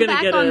think you were still going to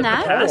back get on a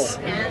that? pass?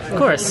 Of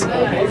course.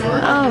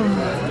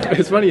 Oh,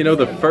 It's funny, you know,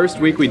 the first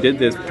week we did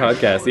this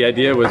podcast, the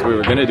idea was we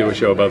were going to do a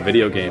show about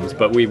video games,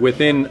 but we,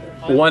 within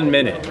 1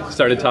 minute,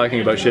 started talking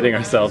about shitting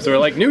ourselves. So we're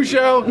like, new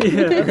show!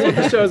 That's what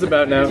the show's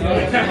about now.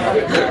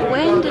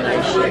 when did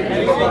I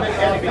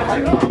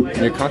shit?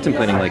 you're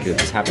contemplating like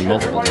it's happened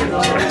multiple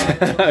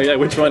times. Yeah,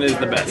 which one is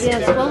the best?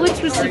 Yes, well, which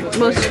was the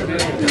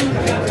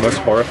most... Most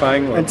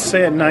horrifying? And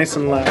say it nice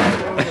and loud.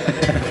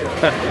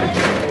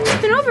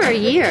 It's been over a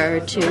year or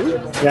two.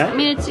 Yeah? I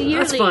mean, it's a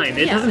yearly... That's fine.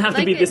 It yeah, doesn't have to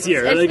like be this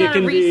year. It's Like, it not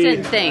can a be-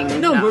 recent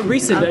thing. No, but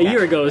recent. Okay. A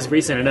year ago is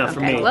recent enough for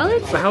Okay, me. well,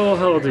 it's- How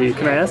old are you?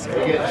 Can I ask? Old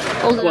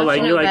enough Well,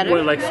 like to you're know like better.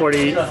 what, like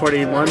 40,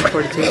 41,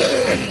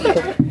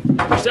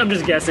 42? I'm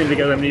just guessing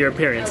because of your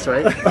appearance,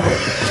 right?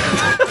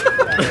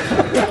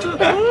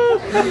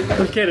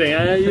 I'm kidding.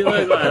 You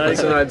look like,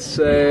 So I'd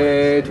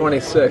say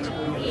 26.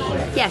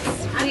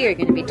 Yes, we are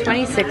going to be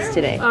 26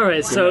 today. all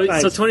right, so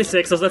Nice.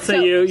 26. So let's say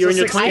So- you're in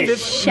your so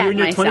 25th. shat You're in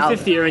your myself.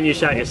 25th year and you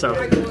shot yourself.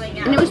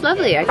 And it was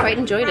lovely. I quite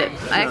enjoyed it.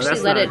 I actually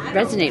that's let not- it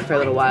resonate for a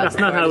little while. That's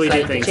not before how we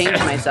I do decided things. to change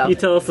myself. You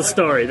tell us the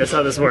story. That's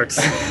how this works.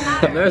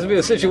 There has to be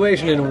a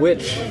situation in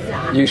which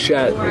you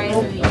shat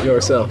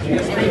yourself. I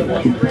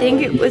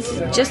think it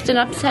was just an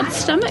upset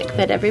stomach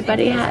that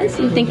everybody has,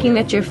 and thinking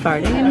that you're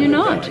farting and you're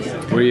not.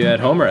 Were you at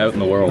home or out in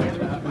the world?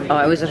 Oh,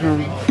 I was at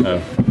home,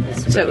 Oh.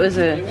 so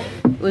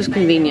it was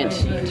convenient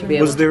to be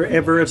able. Was there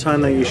ever a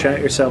time that you shot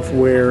yourself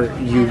where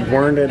you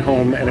weren't at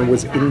home and it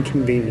was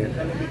inconvenient?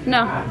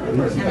 No,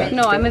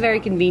 I'm a very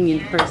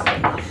convenient person.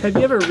 Have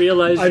you ever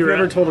realized I've you're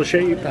never told a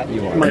shit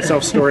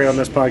myself story on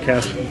this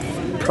podcast.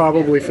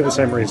 Probably for the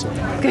same reason.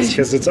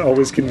 Because it's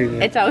always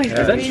convenient. It's always.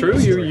 Is that true?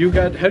 You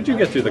got? How did you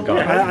get through the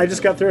gauntlet? I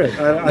just got through it.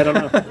 I don't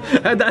know.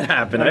 How'd that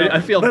happen?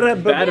 I feel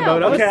bad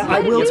about us. Okay, I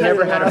will tell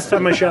you the last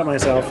time I shot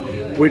myself,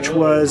 which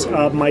was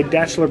my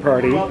bachelor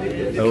party,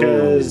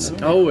 because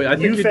Oh, I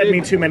think you fed did.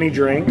 me too many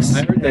drinks.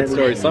 I heard that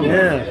story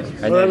somewhere.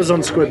 Yeah, well, that was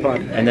on Squid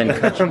Pod. And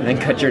then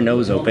cut your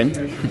nose open.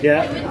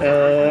 Yeah,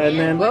 and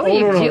then What were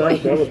you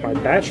doing? that was my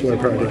bachelor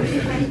party.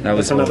 That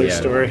was That's another yeah.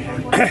 story.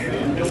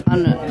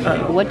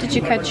 What did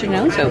you cut your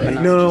nose open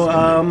on?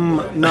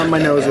 No, not my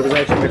nose. It was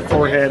actually my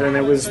forehead, and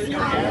it was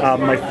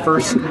my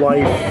first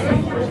wife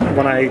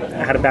when I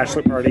had a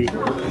bachelor party.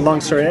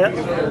 Long story.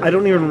 I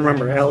don't even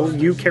remember. Elle,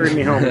 you carried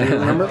me home. Do you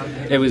remember?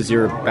 It was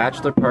your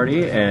bachelor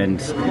party, and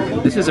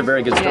this is a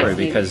very good story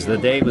because the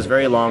day was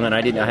very long, and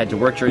I had to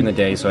work during the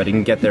day, so I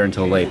didn't get there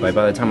until late. But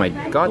by the time I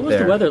got What was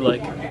there, the weather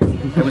like?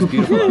 It was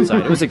beautiful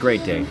outside. It was a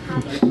great day.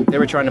 They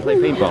were trying to play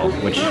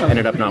paintball, which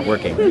ended up not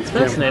working. It's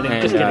fascinating.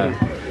 And, Just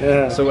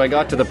kidding. so I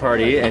got to the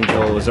party, and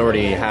Joel was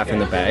already half in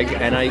the bag.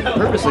 And I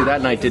purposely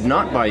that night did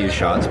not buy you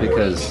shots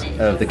because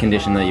of the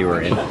condition that you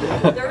were in.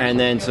 And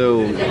then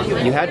so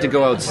you had to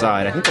go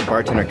outside. I think the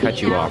bartender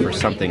cut you off or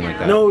something like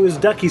that. No, it was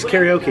Ducky's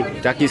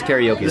Karaoke. Ducky's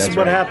Karaoke. This That's is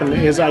what right. happened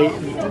is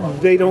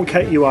they don't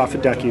cut you off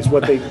at Ducky's.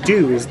 What they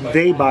do is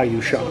they buy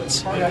you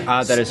shots.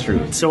 That is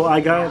true. So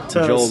I got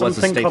Joel was a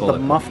something staple called the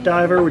of- Muff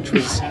Diver, which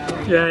was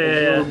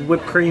Yeah.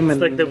 whipped cream and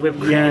like the whipped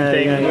cream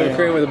thing.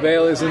 Cream with the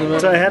Baileys in the middle.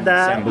 So I had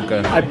that.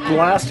 Sambuca. I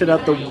blasted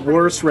out the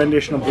worst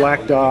rendition of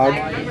Black Dog.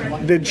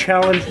 Then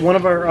challenged one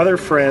of our other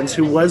friends,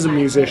 who was a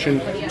musician,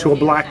 to a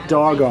Black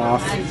Dog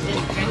off.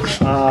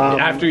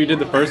 After you did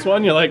the first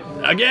one, you're like,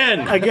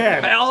 again,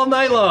 all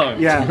night long.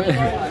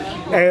 Yeah.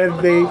 And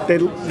they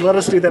let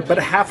us do that, but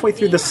halfway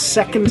through the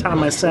second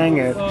time I sang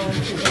it,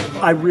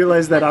 I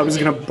realized that I was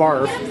going to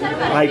barf.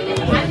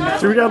 I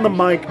threw down the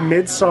mic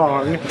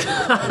mid-song,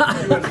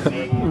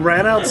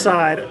 ran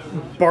outside,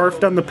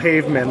 barfed on the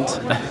pavement.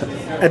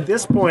 At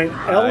this point,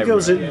 Elle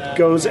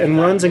goes and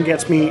runs and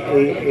gets me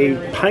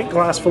a pint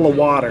glass full of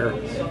water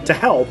to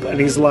help, and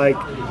he's like,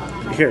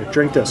 here,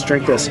 drink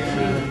this.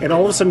 And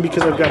all of a sudden,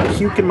 because I've got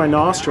puke in my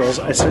nostrils,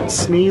 I start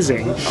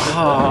sneezing.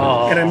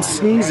 And I'm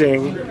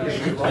sneezing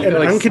and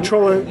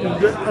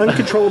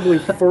uncontrollably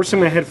forcing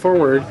my head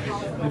forward.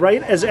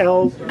 Right as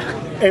Elle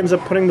ends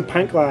up putting the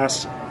pint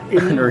glass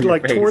in,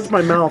 like face. towards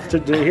my mouth to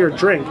here,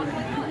 drink.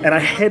 And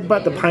I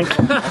headbutt the pint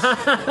glass.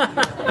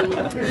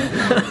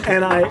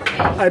 And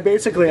I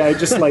basically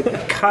just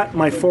like cut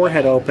my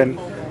forehead open,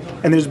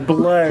 and there's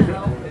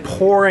blood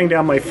pouring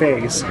down my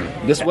face.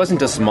 This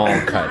wasn't a small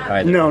cut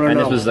either. No. And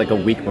this was like a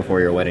week before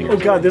your wedding. Oh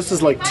God, this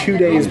was like 2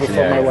 days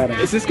before my wedding.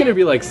 Is this going to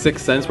be like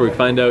Sixth Sense where we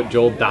find out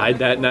Joel died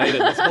that night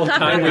and this whole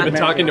time we've been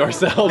talking to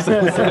ourselves?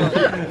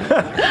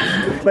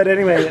 But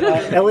anyway,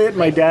 Elliot and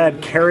my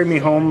dad carried me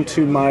home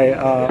to my...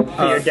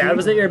 Your dad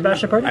was at your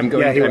bachelor party? I'm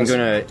going Yeah, he was.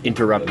 to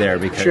interrupt there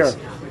because Sure.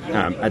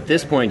 at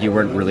this point you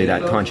weren't really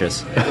that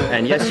conscious.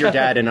 And yes, your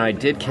dad and I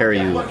did carry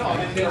you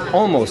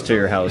almost to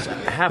your house,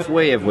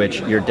 halfway of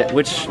which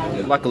which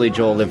luckily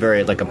Joel lived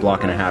like a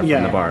block and a half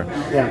from the bar.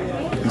 Yeah.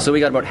 And so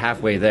we got about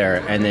halfway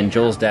there, and then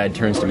Joel's dad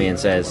turns to me and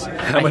says,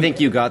 I think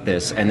you got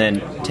this, and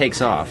then takes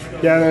off.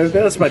 Yeah,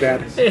 that's my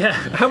dad. Yeah.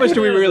 How much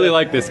do we really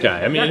like this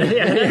guy? I mean,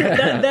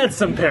 That's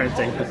some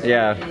parenting.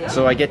 Yeah,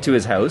 so I get to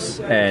his house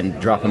and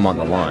drop him on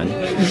the lawn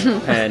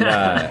and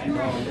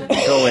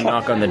go and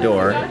knock on the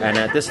door, and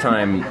at this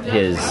time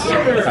his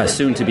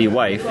soon-to-be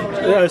wife,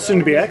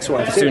 Soon-to-be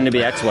ex-wife.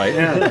 soon-to-be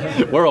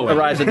ex-wife, whirlwind.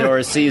 arrives at the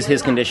door, sees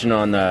his condition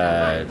on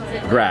the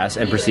grass,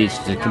 and proceeds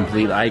to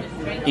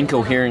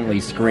incoherently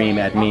scream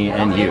at me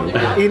and you.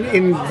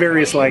 In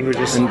various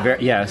languages.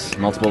 Yes,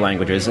 multiple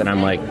languages, and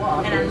I'm like,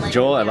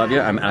 Joel, I love you,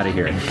 I'm out of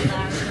here.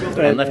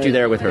 And left you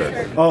there with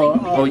her.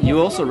 Oh, you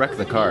also wrecked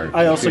the car.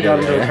 I also got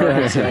into a car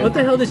accident. What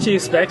the hell did she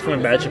expect from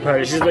a bachelor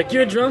party? She's like,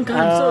 you're drunk?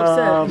 I'm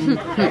so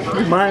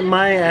upset.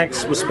 My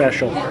ex was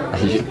special.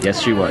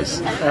 Yes, she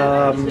was.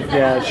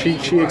 Yeah,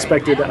 she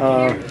expected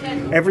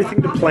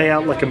everything to play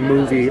out like a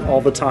movie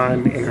all the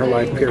time in her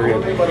life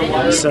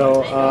period.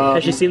 So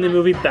Has she seen the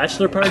movie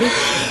Bachelor Party?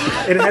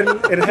 it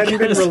hadn't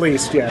been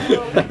released yet.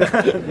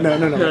 No.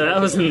 No,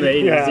 that was in the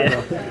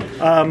 80s,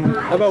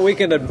 yeah. How about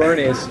Weekend at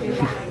Bernie's?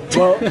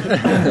 Well,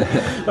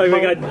 Like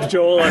we got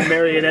Joel on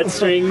marionette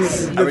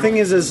strings. the thing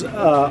is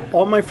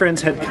all my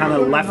friends had kind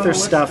of left their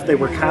stuff. They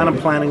were kind of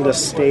planning to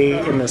stay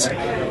in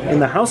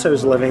the house I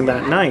was living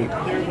that night,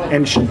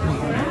 and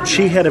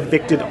she had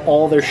evicted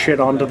all their shit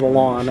onto the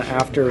lawn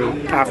after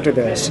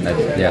this.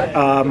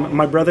 Yeah.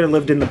 My brother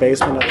lived in the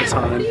basement at the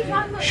time.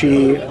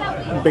 She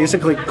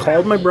basically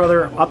called my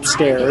brother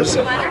upstairs,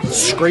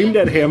 screamed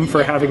at him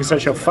for having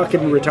such a fucking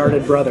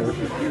retarded brother,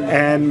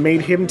 and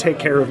made him take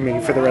care of me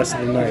for the rest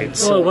of the night.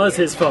 Well, it was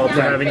his fault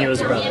for having you as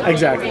a brother.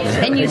 Exactly.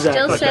 And you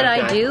Exactly. still said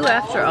I do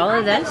after all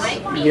of this?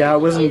 Yeah, I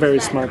wasn't very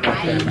smart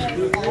back then.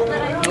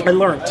 I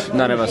learned.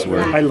 None of us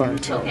were. I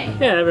learned.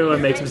 Yeah,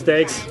 everyone makes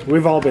mistakes.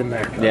 We've all been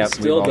there. Yeah,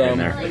 we've all been dumb.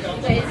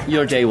 there.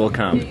 Your day will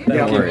come. Don't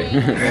Yeah. worry.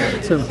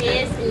 So,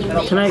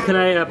 can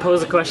I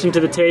pose a question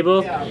to the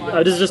table?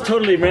 This is just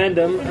totally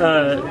random.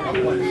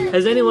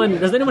 Does anyone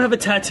have a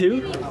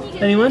tattoo?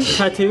 Anyone?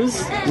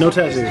 Tattoos? No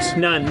tattoos.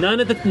 None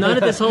at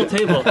this whole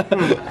table. All right, I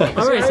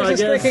so was I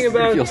just guess thinking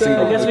about. You'll see.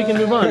 I guess we can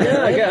move on.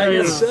 Yeah, I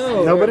guess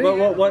so. Nobody?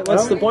 But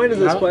what's the point of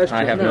this No. question?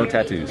 I have no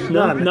tattoos.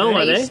 None. No Are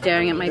one, you eh?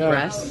 staring at my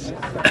breasts?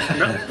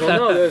 Well,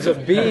 no, there's a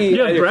B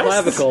You at have your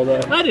breasts? clavicle,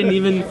 though. I didn't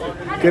even.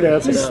 Good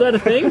answer. Is that a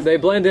thing? They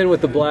blend in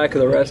with the black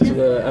of the rest of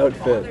the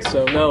outfit,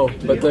 so no.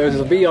 But there's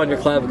a B on your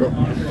clavicle.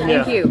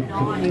 Yeah.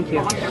 Thank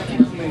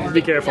you.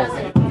 Be careful.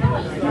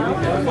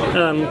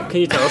 Can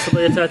you tell us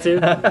about your tattoo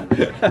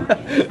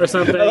or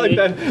something? I like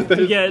that.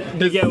 Do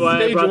you get why I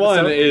Stage brought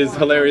one this up? is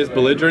hilarious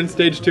belligerent.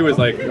 Stage two is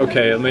like,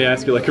 okay, let me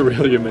ask you like a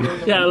real human.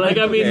 Yeah, like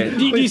I mean,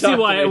 do you Please see talk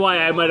to why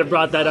me. I might have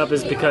brought that up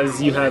is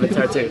because you have a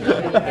tattoo.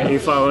 Are you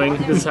following?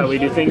 This is how we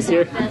do things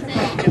here.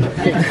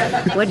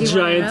 What do you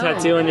Giant want to know?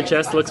 tattoo on your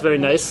chest looks very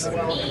nice.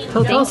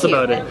 Tell us you.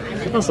 about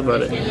it. Tell us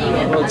about it.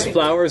 Well, it's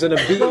flowers and a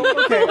bee.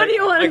 What do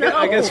you want to know?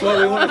 I guess what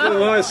we want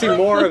to see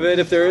more of it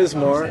if there is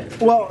more.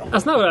 Well,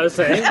 That's not what I was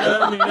saying.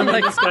 I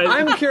mean, this guy's-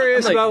 I'm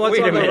curious about what's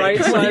wait a on the minute. right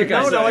What are you side.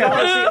 guys No, I saying? don't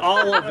want to see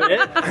all of it.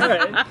 All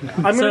right.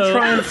 I'm going to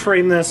try and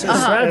frame this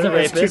Brad's a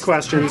as two rapist.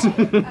 questions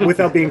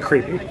without being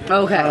creepy.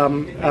 Okay.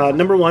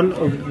 Number one,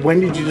 when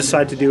did you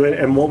decide to do it,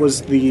 and what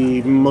was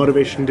the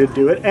motivation to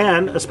do it?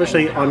 And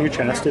especially on your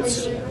chest,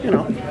 it's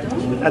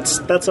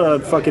that's a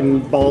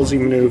fucking ballsy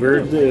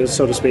maneuver,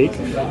 so to speak.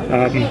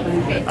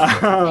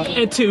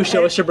 And 2,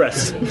 show us your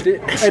breasts.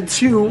 And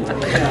 2,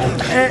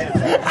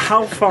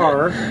 how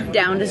far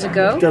Down does it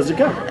go? does it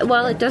go?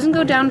 Well, it doesn't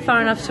go down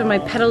far enough so my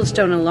petals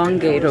don't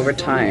elongate over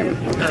time.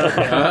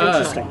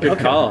 Interesting. Good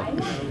call.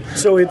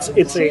 So it's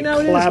a Now,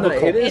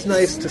 clavicle. it is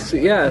nice to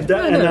see. Yeah. And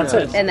that's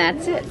it. And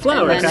that's it.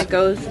 Flowers. And then it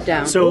goes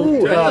down.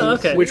 So,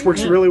 okay. which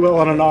works really well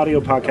on an audio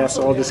podcast.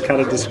 So I'll just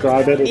kind of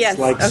describe it. It's Yes,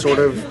 like okay. sort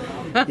of,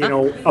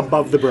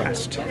 above the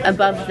breast,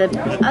 above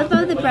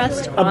the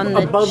breast on the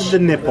above the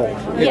nipple.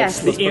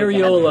 yes, The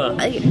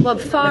areola. well,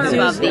 far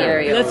above the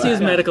area. Let's use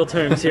medical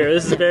terms here.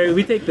 This is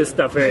we take this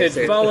stuff very It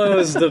seriously.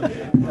 follows the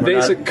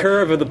basic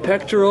curve of the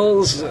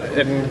pectorals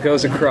and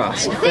goes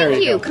across.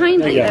 Thank you, kindly.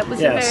 There you go. That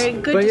was Yes. a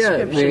very good But yeah,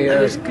 description.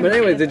 That was but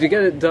anyway, did you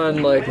get it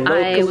done like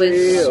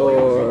locally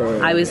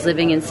or? I was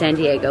living in San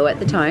Diego at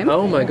the time.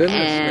 Oh my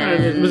goodness!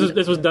 And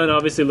This was done,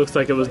 obviously, looks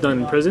like it was done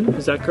in prison.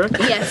 Is that correct?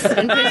 yes,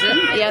 in prison.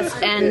 Yes,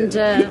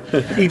 and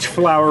Each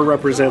flower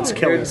represents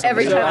killing.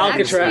 every So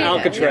time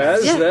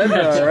Alcatraz, Yeah. then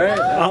all right.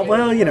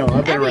 Well,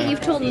 I've been Emily, around. you've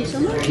told me so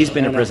much. He's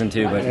been in prison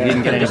too, but he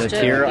didn't get any of the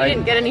tear. You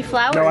didn't get any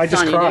flowers No, I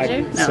just on cried. you,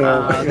 did you? So,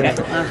 No. Oh, okay.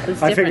 yeah. Well,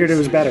 it's I figured it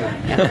was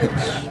different. better.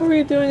 What were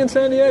you doing in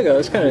San Diego?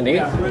 It's kind of neat.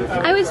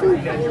 I was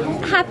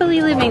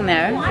happily living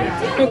there.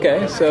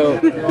 Okay, so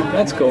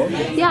that's cool.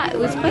 Yeah, it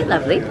was quite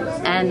lovely.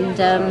 And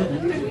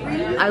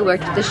I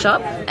worked at the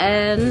shop,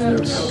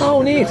 and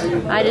Oh, neat.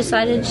 I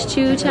decided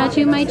to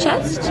tattoo my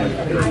chest.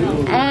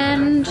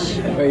 And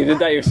Oh, you did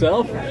that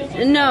yourself?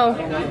 no,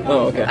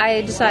 Oh, okay.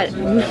 I decided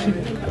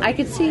I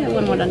could see how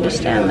one would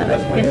understand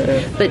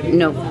that, but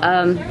no.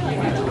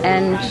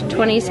 And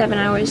 27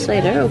 hours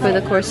later, over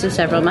the course of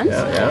several months,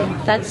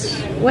 that's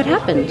what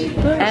happened.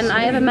 And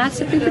I have a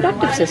massive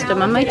reproductive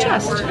system on my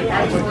chest.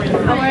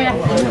 How are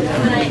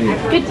you?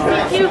 Good to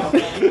meet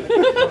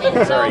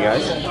you. Sorry,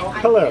 guys.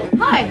 Hello.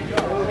 Hi,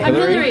 I'm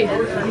Hillary.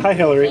 Hi,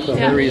 Hillary.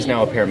 Hillary is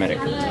now a paramedic.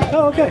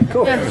 Oh, okay,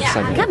 cool.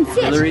 Come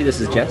sit. Hillary, this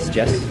is Jess.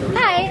 Jess.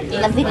 Hi,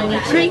 lovely to meet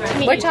you. Great to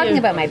meet We're you, talking too.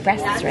 about my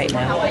breasts right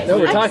now. No,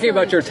 we're talking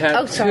about your tattoo.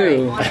 Oh,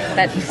 sorry.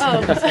 That's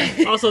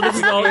Also, this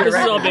is all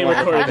being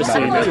recorded, just so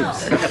you know.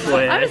 I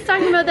FYI. was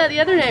talking about that the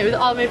other night with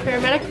all my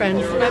paramedic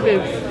friends. My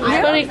boobs. It's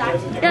funny.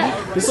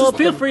 Yeah. Well,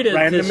 feel free to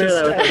share that Randomest with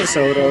us.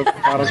 episode of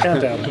Final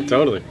Countdown.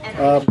 Totally.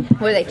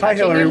 were they Hi, touching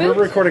Hillary. your We're boobs?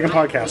 recording a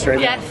podcast right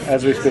Yes. now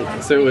as we speak.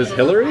 So it was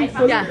Hillary?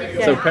 Yeah.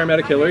 So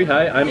paramedic Hillary,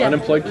 hi, I'm Yeah.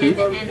 unemployed Keith.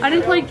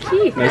 Unemployed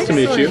Keith. Nice to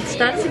meet you. Excellent.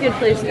 That's a good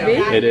place to be.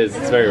 It is,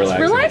 it's very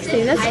relaxing.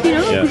 Relaxing. That's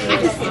Yeah.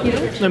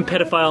 just I'm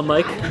pedophile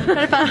Mike.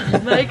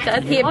 like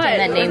that's He obtained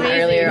that name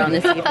amazing. earlier on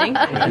this evening.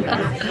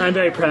 I'm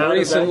very proud of that.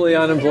 Recently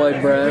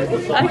unemployed, Brad.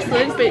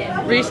 Excellent,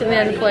 but recently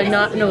unemployed,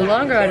 not no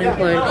longer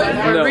unemployed.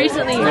 Or No,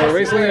 recently. no,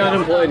 recently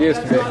unemployed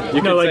used to be.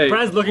 You No, could like say,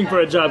 Brad's looking for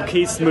a job.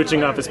 Keith's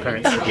smooching off his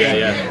parents. yeah,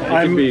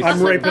 yeah. You could be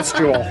I'm Rapist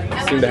Joel.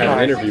 soon to have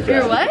an interview. You're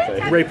Brad, you what?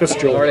 could say. Rapist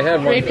Joel. Already had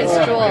one. Rapist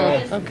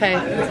Joel. Okay.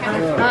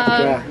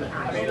 Yeah.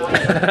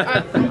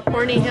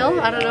 Horny Hill?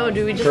 I don't know.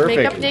 Do we just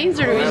make up names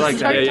or do we just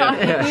start Yeah, yeah.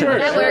 talking?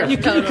 That works. You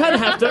kind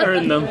of have to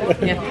earn them.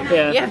 You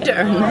Yeah. have to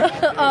earn them.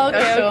 Oh,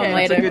 okay, Show 'em okay.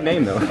 later. Good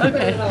name though.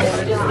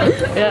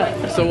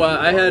 So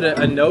I had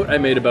a note I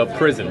made about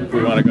prison. If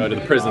we want to go to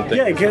the prison thing.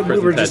 Yeah, again, we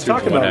prison were just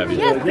tattoos talking and what about have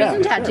it. you. Yeah,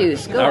 prison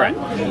tattoos. Go All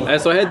on.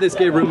 right. So I had this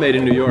gay roommate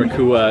in New York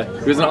who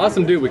he was an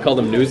awesome dude. We called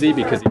him Newsy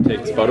because he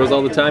takes photos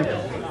all the time.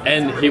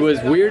 And he was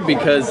weird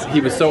because he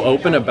was so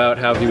open about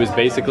how he was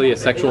basically a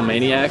sexual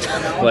maniac.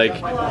 Like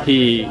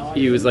he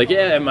was like,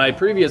 yeah, my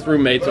previous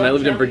roommates when I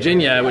lived in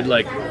Virginia, I would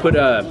like put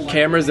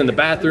cameras in the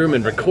bathroom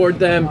and record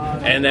them.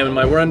 And then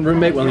my one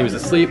roommate, when he was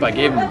asleep, I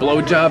gave him a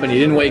blowjob and he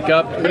didn't wake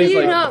up. How But do he's you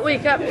like, not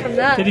wake up from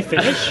that? Did he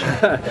finish?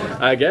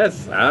 I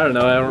guess I don't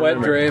know. I don't Wet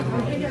remember.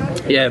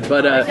 dream. Yeah,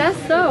 but I guess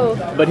so.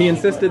 But he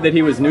insisted that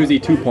he was Newsy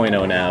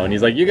 2.0 now, and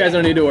he's like, you guys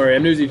don't need to worry,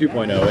 I'm Newsy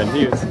 2.0. And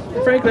he was,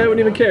 frankly, I wouldn't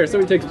even care. So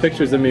he takes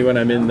pictures of me when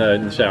I'm in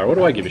the shower. What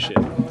do I give a shit?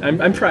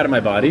 I'm proud of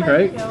my body,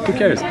 right? Who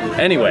cares?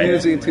 Anyway,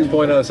 Music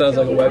 2.0 sounds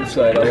like a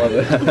website. I love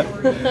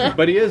it.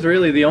 but he is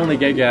really the only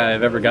gay guy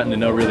I've ever gotten to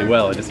know really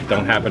well. I just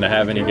don't happen to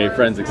have any gay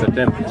friends except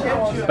him.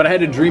 But I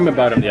had a dream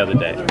about him the other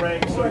day,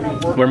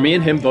 where me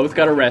and him both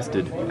got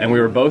arrested, and we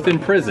were both in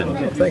prison.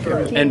 Thank you.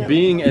 And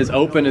being as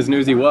open as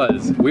Newsy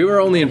was, we were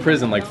only in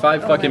prison like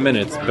 5 fucking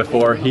minutes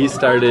before he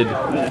started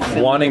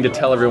wanting to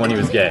tell everyone he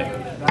was gay.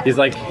 he's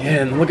like,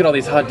 man, look at all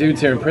these hot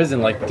dudes here in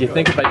prison. Like, do you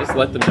think if I just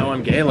let them know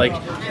I'm gay, like,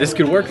 this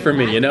could work for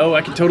me? You know,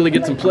 I could totally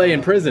get some play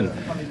in prison.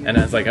 And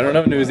I was like, I don't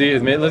know, Newsy.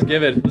 Let's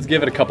give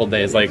it a couple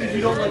days. Like,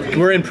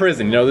 we're in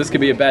prison. You know, this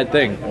could be a bad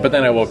thing. But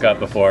then I woke up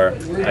before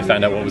I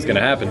found out what was going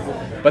to happen.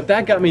 But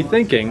that got me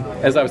thinking,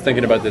 as I was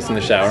thinking about this in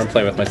the shower and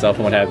playing with myself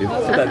and what have you.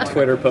 That's what that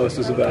Twitter post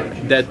was about.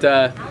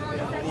 That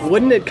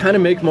wouldn't it kind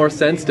of make more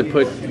sense to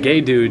put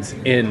gay dudes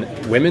in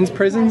women's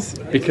prisons?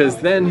 Because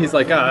then he's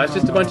like, it's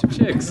just a bunch of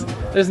chicks.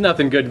 There's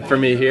nothing good for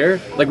me here.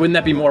 Like, wouldn't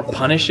that be more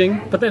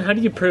punishing? But then how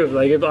do you prove?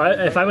 Like,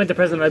 if I went to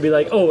prison, I'd be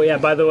like, oh, yeah,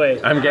 by the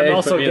way, I'm gay. I'm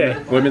also put me in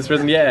gay. the women's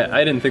prison? Yeah,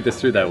 I didn't think this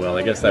through that well.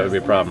 I guess that would be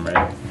a problem,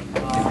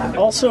 right?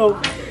 Also,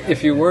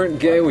 If you weren't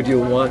gay, would you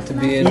want to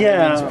be in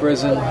Yeah. women's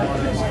prison?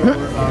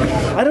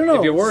 I don't know.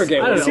 If you were gay,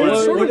 I don't would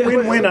know. you?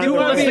 Well, win-win. You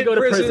want to be to in go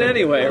to prison prison.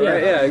 anyway,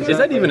 right? Yeah, exactly. Is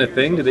that even a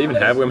thing? Do they even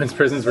have women's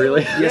prisons,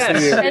 really? Yes. And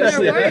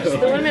they're worse. The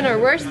women are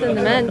worse than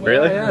the men.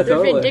 Really? Yeah, They're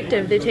totally.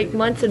 vindictive. They take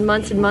months and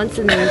months and months,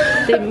 and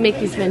then they make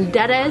these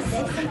vendettas.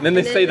 And then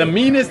they say the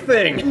meanest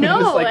thing. It's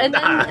No, like,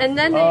 and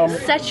then they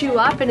set you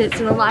up, and it's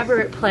an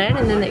elaborate plan,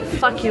 and then they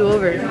fuck you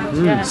over.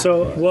 Yeah.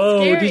 So,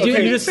 Whoa, Scary. did you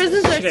These just...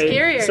 prisons are okay.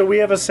 scarier. so we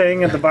have a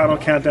saying at the Vinyl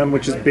Countdown,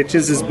 which is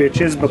 "bitches is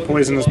bitches, but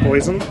poison is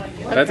poison."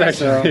 That's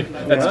actually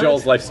that's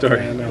Joel's life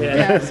story.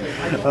 Yeah.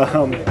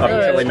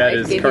 Until he met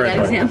his current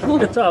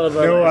wife. It's all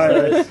about No,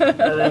 life, I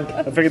think.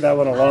 I figured that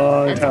one a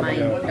long time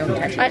ago.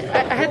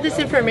 I had this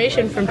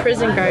information from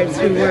prison guards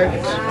who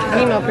worked,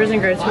 female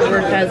prison guards who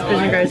worked as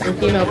prison guards in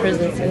female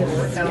prisons, and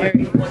it's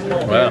scary.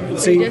 Wow.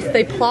 See,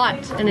 They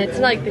plot, and it's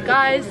like the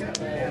guys,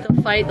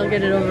 they'll fight, they'll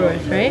get it over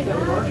with, right?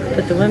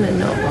 But the women,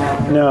 no,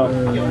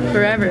 no,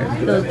 forever.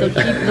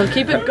 They'll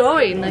keep it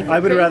going. Like I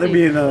would rather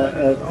crazy. be in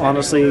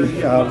honestly,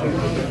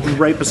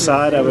 right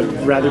beside, I would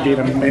rather be in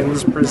a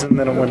men's prison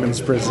than a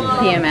women's prison.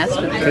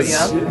 PMS would throw you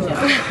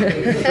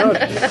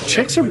up. No,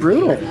 chicks are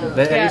brutal.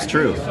 That is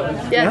true.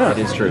 Yes.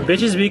 It is true.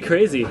 Bitches be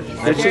crazy.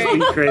 They just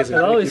be crazy.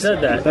 I've always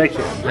said that. Thank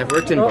you. I've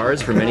worked in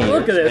bars for many years.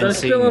 Look at it, I'm and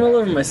seen spilling all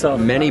over myself.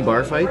 many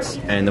bar fights,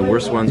 and the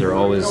worst ones are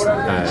always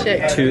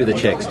Chicks.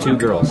 two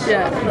girls.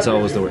 Yeah. It's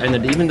always the worst. And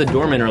then even the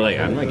doormen are like,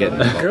 I'm not getting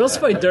involved. Girls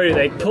fight dirty,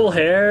 like pull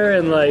hair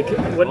and like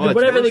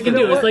whatever they can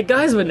do. It's like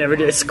guys would never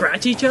do it.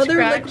 Scratch each other.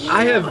 Like, Scratch.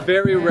 I have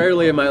very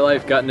rarely in my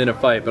life gotten in a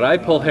fight, but I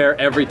pull hair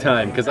every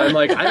time because I'm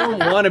like, I don't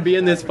want to be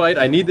in this fight.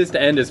 I need this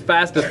to end as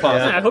fast as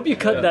possible. I hope you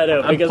cut that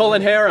out. I'm because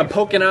pulling hair, I'm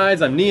poking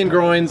eyes, I'm kneeing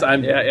groins,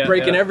 I'm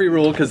breaking every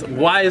rule because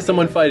why is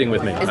someone fighting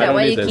with me? Is I that don't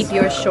why need you this. keep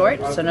yours short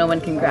so no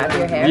one can grab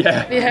your hair?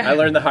 Yeah, I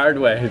learned the hard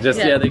way. Just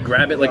they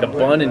grab it like a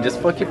bun and just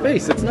fuck your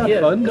face. It's not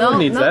fun. No one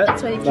needs that.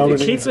 That's why you keep No, it.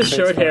 it's- Keats with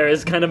short hair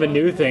is kind of a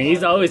new thing.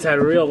 He's always had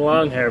real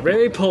long hair,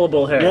 very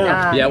pullable hair.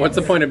 Yeah. Yeah, what's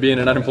the point of being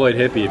an unemployed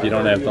hippie if you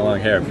don't have the long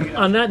hair?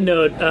 On that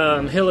note,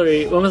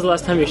 Hillary, when was the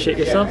last time you shit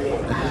yourself?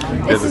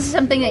 This is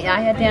something that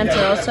I had to answer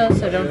also,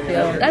 so don't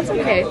feel. That's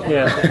okay.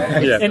 Yeah.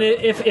 Yeah. And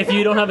if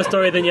you don't have a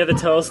story, then you have to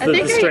tell us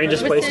the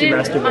strangest I place you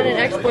was sitting on an masturbated.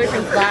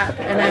 ex-boyfriend's lap,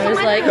 and I was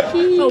like,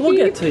 Oh, we'll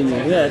get to you.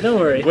 Yeah, don't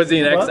worry. Was he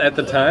an ex at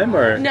the time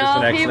or just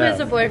an No, ex he now? was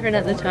a boyfriend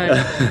at the time.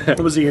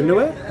 Was he into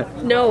it?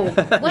 No, Wait,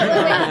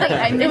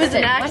 I it missed was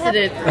an What happened?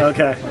 accident.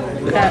 Okay.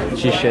 That,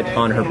 She shit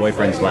on her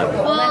boyfriend's lap.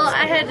 well,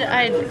 I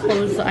had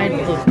clothes,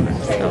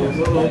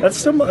 so That's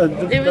still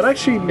that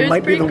actually it was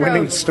might be the pretty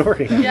winning gross.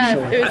 story. yeah,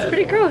 it was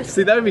pretty gross.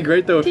 See, that would be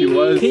great though if he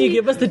was. Can you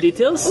give us the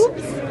details?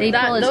 Did he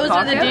pull his Those are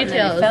cock the out and then he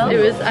details. fell?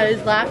 I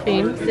was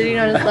laughing, sitting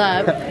on his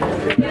lap.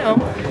 You know,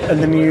 And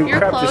then you you're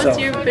crapped close. yourself.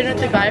 You've been with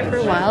the guy for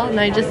a while, and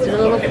I just did a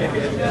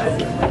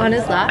little on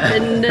his lap,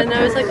 and then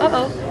I was like,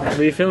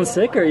 Were you feeling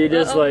sick, or you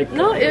just like?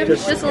 no, it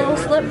was just a little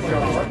slip.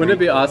 Wouldn't it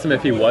be awesome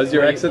if he was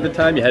your ex at the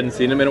time? You hadn't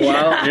seen him in a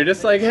while. And you're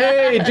just like,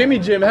 hey, Jimmy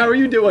Jim, how are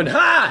you doing?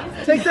 Ha!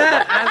 Take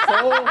that,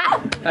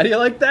 asshole! How do you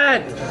like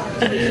that?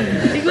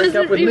 He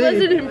wasn't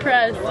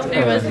impressed. He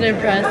wasn't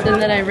impressed,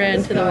 and then I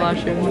ran to the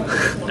washroom.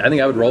 I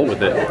think I would roll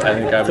with it. I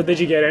think I So would. did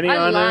you get any I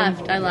on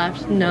laughed. I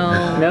laughed.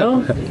 No.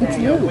 No.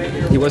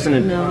 He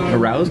wasn't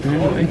aroused in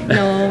any way.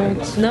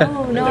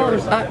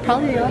 No,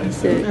 probably the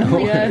opposite.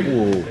 Yeah.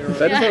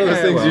 That is one of those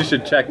things you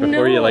should check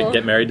before you like No.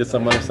 get married to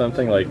someone or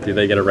something. Like, do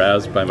they get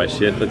aroused by my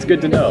shit? That's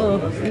good to know.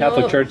 No.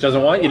 Catholic Church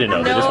doesn't want you to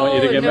know. They just want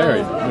you to get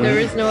married. There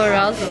is no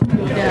arousal.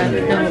 Yeah,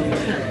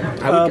 no.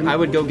 I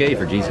would go gay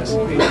for Jesus.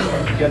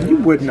 You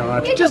would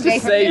not. Just to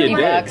say you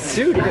did.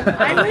 Dude,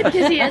 I would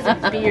because he has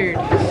a beard.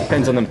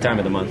 depends on the time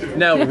of the month.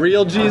 Now,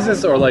 real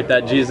Jesus or like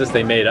that Jesus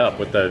they made up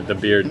with the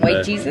beard? and White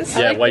the- Jesus?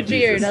 Yeah, I like white the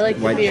beard. Jesus. I like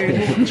the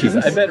beard.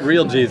 Jesus. I bet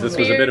real Jesus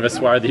was a bit of a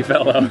swarthy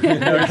fellow. You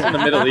know, he's in the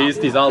Middle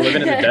East. He's all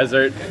living in the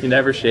desert. He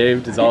never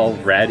shaved. He's all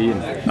ratty.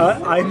 And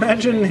I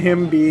imagine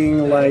him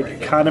being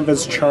like kind of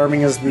as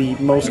charming as the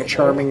most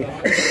charming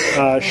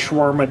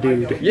shawarma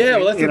dude. yeah,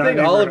 well, that's the in our thing.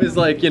 All of neighborhood. his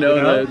like, you know,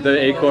 You know? the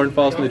acorn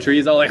falls from the tree.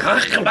 He's all like,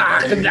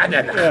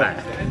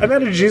 I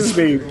met a Jesus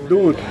baby.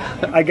 Dude,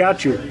 I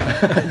got you.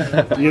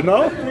 You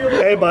know?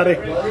 Hey, buddy.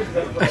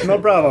 No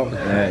problem.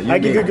 I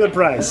give you a good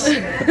price.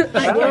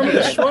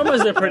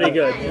 Shawarmas are pretty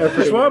good.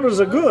 Shawarmas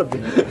are good.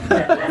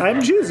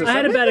 I'm Jesus. I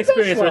had a bad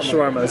experience with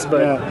shawarmas,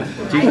 but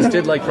Yeah. Jesus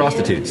did like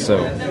prostitutes, so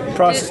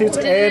Prostitutes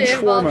Did and it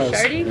involve shawarmas.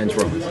 sharding? and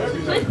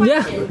shawarmas.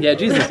 yeah, Yeah,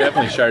 Jesus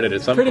definitely sharded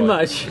at some pretty point.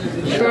 much.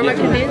 Shawarma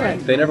can do that.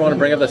 They never want to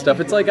bring up that stuff.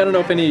 It's like, I don't know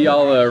if any of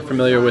y'all are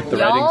familiar with the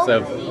Y'all?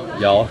 writings of...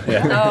 Y'all,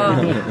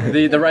 yeah.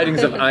 The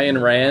writings of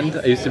Ayn Rand.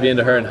 I used to be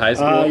into her in high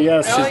school.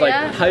 Yes. She's Oh, like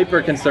yeah?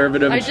 hyper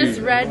conservative. I just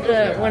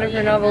read one of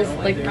her novels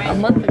like a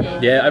month ago.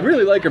 Yeah, I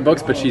really like her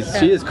books, but she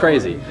is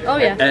crazy. Oh,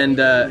 yeah. And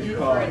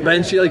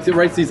then she like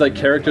writes these like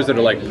characters that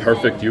are like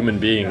perfect human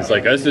beings.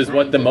 Like, this is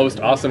what the most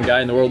awesome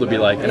guy in the world would be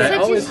like. And I Such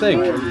always a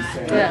think,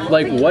 Yeah.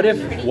 like, what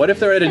if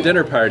they're at a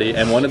dinner party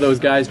and one of those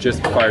guys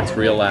just farts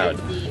real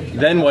loud?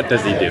 Then what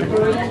does he do?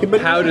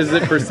 How does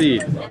it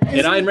proceed?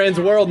 In Ayn Rand's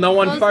world, no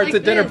one Goes farts like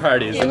at dinner this.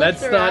 parties, He and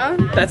looks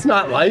around. that's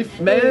not life,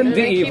 man.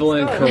 The evil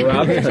and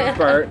corrupt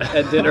part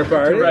at dinner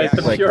parties. Right,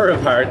 the pure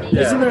of heart. Isn't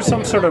Yeah, there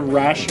some sort of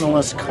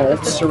rationalist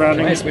cult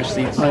surrounding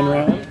Ayn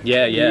Rand?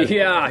 yeah, yeah.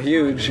 Yeah,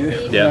 huge.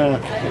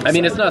 Yeah. I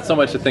mean, it's not so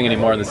much a thing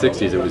anymore. In the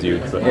 '60s, it was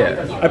huge, but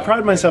Yeah. I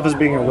pride myself as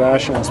being a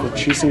rationalist, but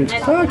she seems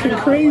fucking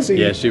crazy.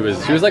 yeah, she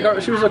was like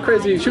a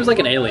crazy. She was like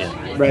an alien.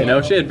 Right. You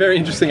know, she had very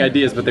interesting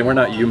ideas, but they were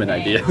not human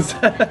ideas.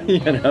 You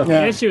know.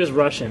 Yeah. And she was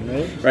Russian,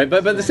 right? Right,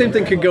 but the same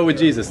thing could go with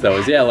Jesus, though.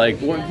 Is like,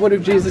 what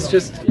if Jesus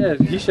just,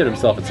 he shit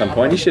himself at some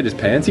point. He shit his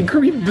pants. He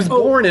was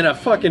born in a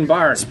fucking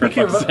barn.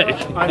 Speaking of for fuck's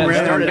sake. Ayn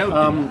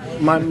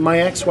Rand, my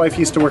ex-wife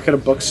used to work at a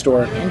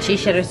bookstore. And she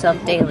shit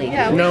herself daily.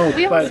 Yeah, No,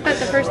 we almost but spent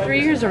the first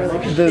 3 years of our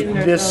relationship.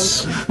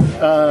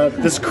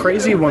 shitting This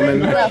crazy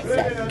woman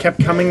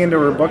kept coming into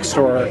her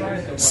bookstore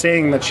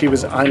saying that she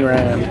was Ayn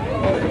Rand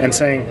and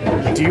saying,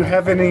 "Do you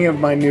have any of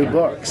my new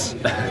books?"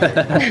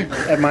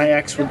 And my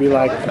ex would be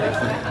like,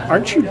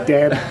 "Aren't you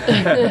dead?"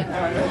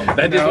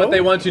 That is what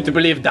they want you to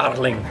believe,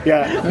 darling.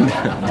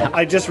 Yeah.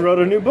 I just wrote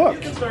a new book.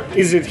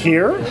 Is it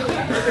here?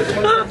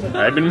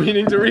 I've been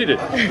meaning to read it.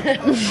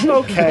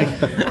 Okay.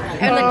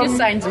 And like just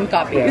sign some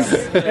copies.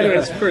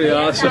 That's pretty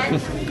awesome.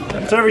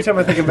 So every time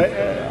I think of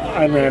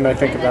Ayn Rand, I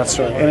think of that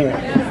story. Anyway.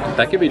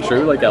 That could be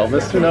true, like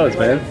Elvis. Who knows,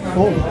 man?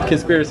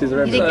 Conspiracies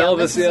are think everywhere. Elvis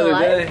Elvis the is other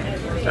alive?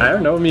 day. I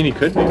don't know. I mean, he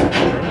could be.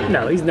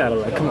 No, he's not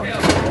alive. Come on.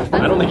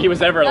 I don't think he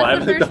was ever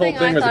alive. That's The the whole first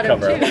thing thing was I a thought of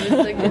cover-up. too.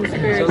 Was the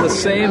conspiracy. On the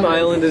same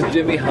island as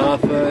Jimmy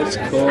Hoffa. It's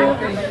cool.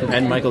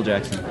 And Michael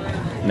Jackson.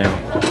 No.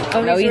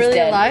 Oh, No, he's he's really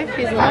dead. alive?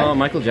 He's alive? Oh,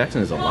 Michael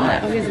Jackson is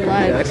alive. Oh, he's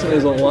alive. Jackson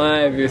is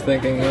alive, you're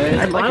thinking, right?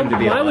 I'd like him to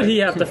be Why alive. would he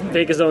have to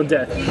fake his own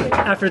death?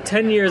 After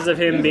 10 years of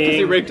him He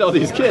being... raped all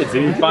these kids,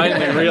 and he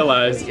finally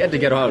realized He had to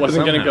get out. it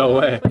wasn't going to somehow. go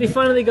away. He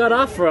finally got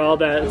off for all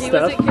that He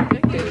stuff. wasn't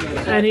convicted.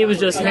 And he was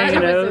just hanging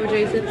Neither out. was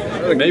O.J.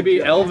 Simpson. Maybe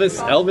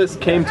Elvis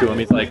came to him.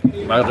 He's like,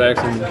 Michael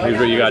Jackson, here's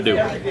what you gotta do.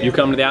 You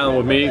come to the island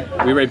with me,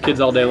 we rape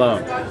kids all day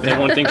long.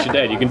 Everyone thinks you're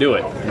dead, you can do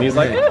it. And he's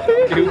like,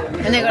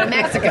 And they go to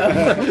Mexico.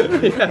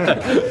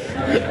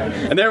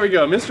 and there we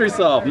go, mystery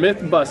solved,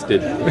 myth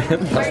busted.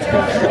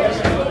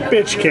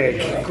 Bitch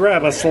cake.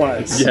 Grab a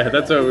slice. Yeah,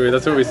 that's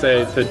what we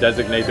say to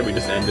designate that we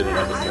just ended an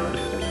episode.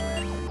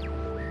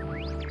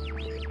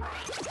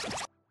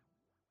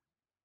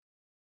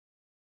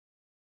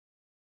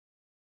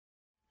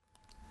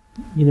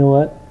 You know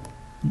what,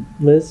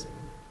 Liz?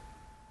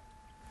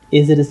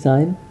 Is it a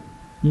sign?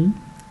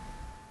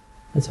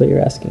 That's what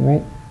you're asking,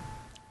 right?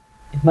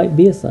 It might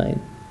be a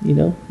sign, you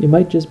know? It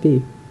might just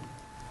be.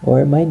 Or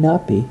it might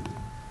not be,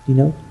 you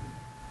know?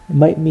 It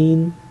might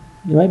mean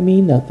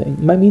nothing. It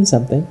might mean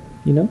something,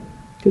 you know?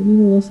 Could mean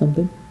a little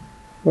something.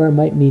 Or it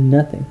might mean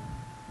nothing,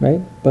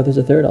 right? But there's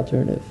a third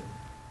alternative.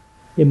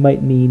 It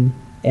might mean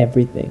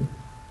everything.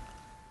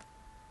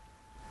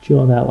 Chew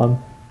on that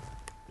one.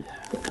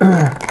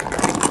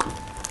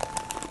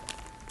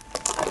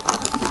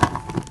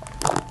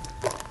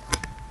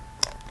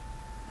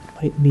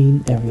 Might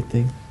mean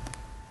everything.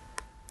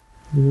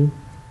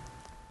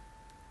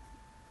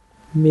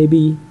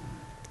 Maybe,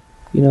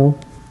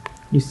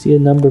 you see a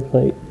number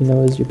plate,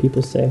 as your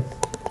people say.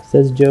 It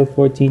says Joe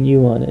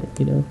 14U on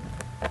it,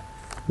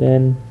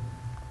 Then,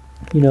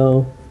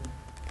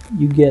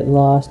 you get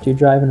lost, you're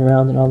driving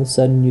around, and all of a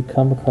sudden you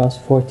come across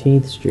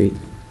 14th Street.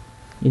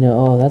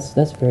 Oh, that's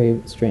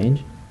very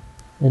strange.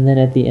 And then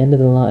at the end of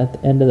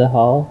the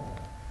hall,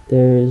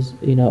 there's,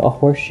 a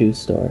horseshoe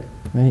store,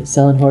 right?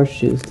 Selling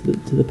horseshoes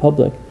to the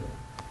public.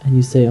 And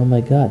you say, oh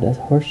my God, that's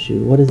a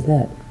horseshoe. What is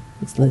that?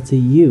 It's a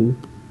U,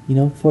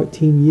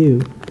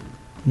 14U,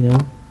 You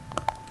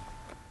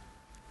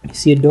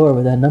see a door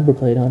with that number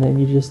plate on it, and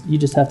you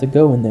just have to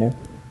go in there.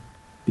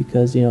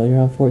 Because, you're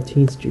on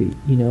 14th Street,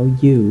 and you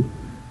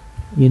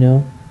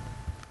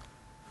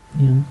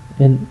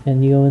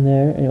go in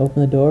there and you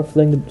open the door,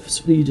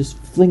 you just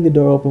fling the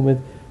door open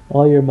with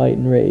all your might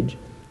and rage.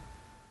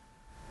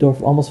 Door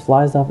almost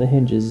flies off the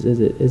hinges as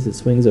it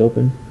swings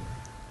open.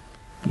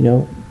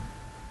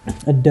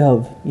 A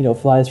dove,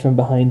 flies from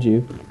behind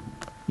you,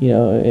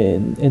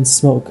 and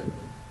smoke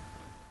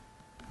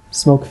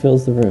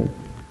fills the room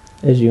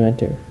as you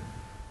enter.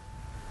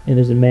 and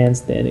there's a man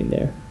standing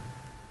there.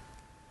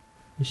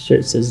 His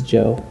shirt says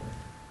Joe.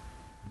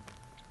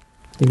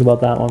 Think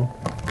about that one.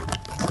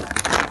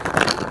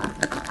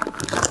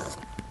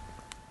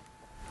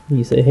 And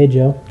you say, hey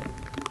Joe,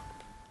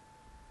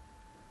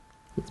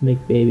 let's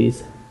make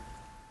babies.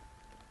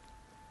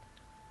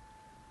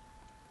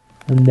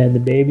 And then the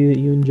baby that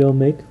you and Joe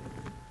make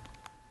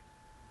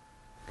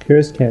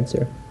cures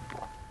cancer.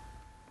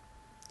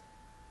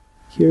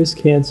 Cures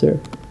cancer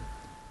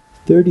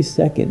 30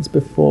 seconds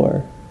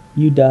before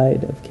you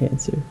died of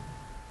cancer.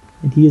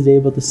 And he is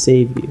able to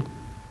save you.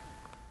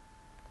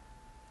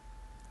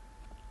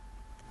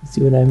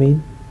 See what I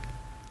mean?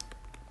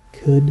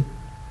 Could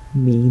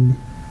mean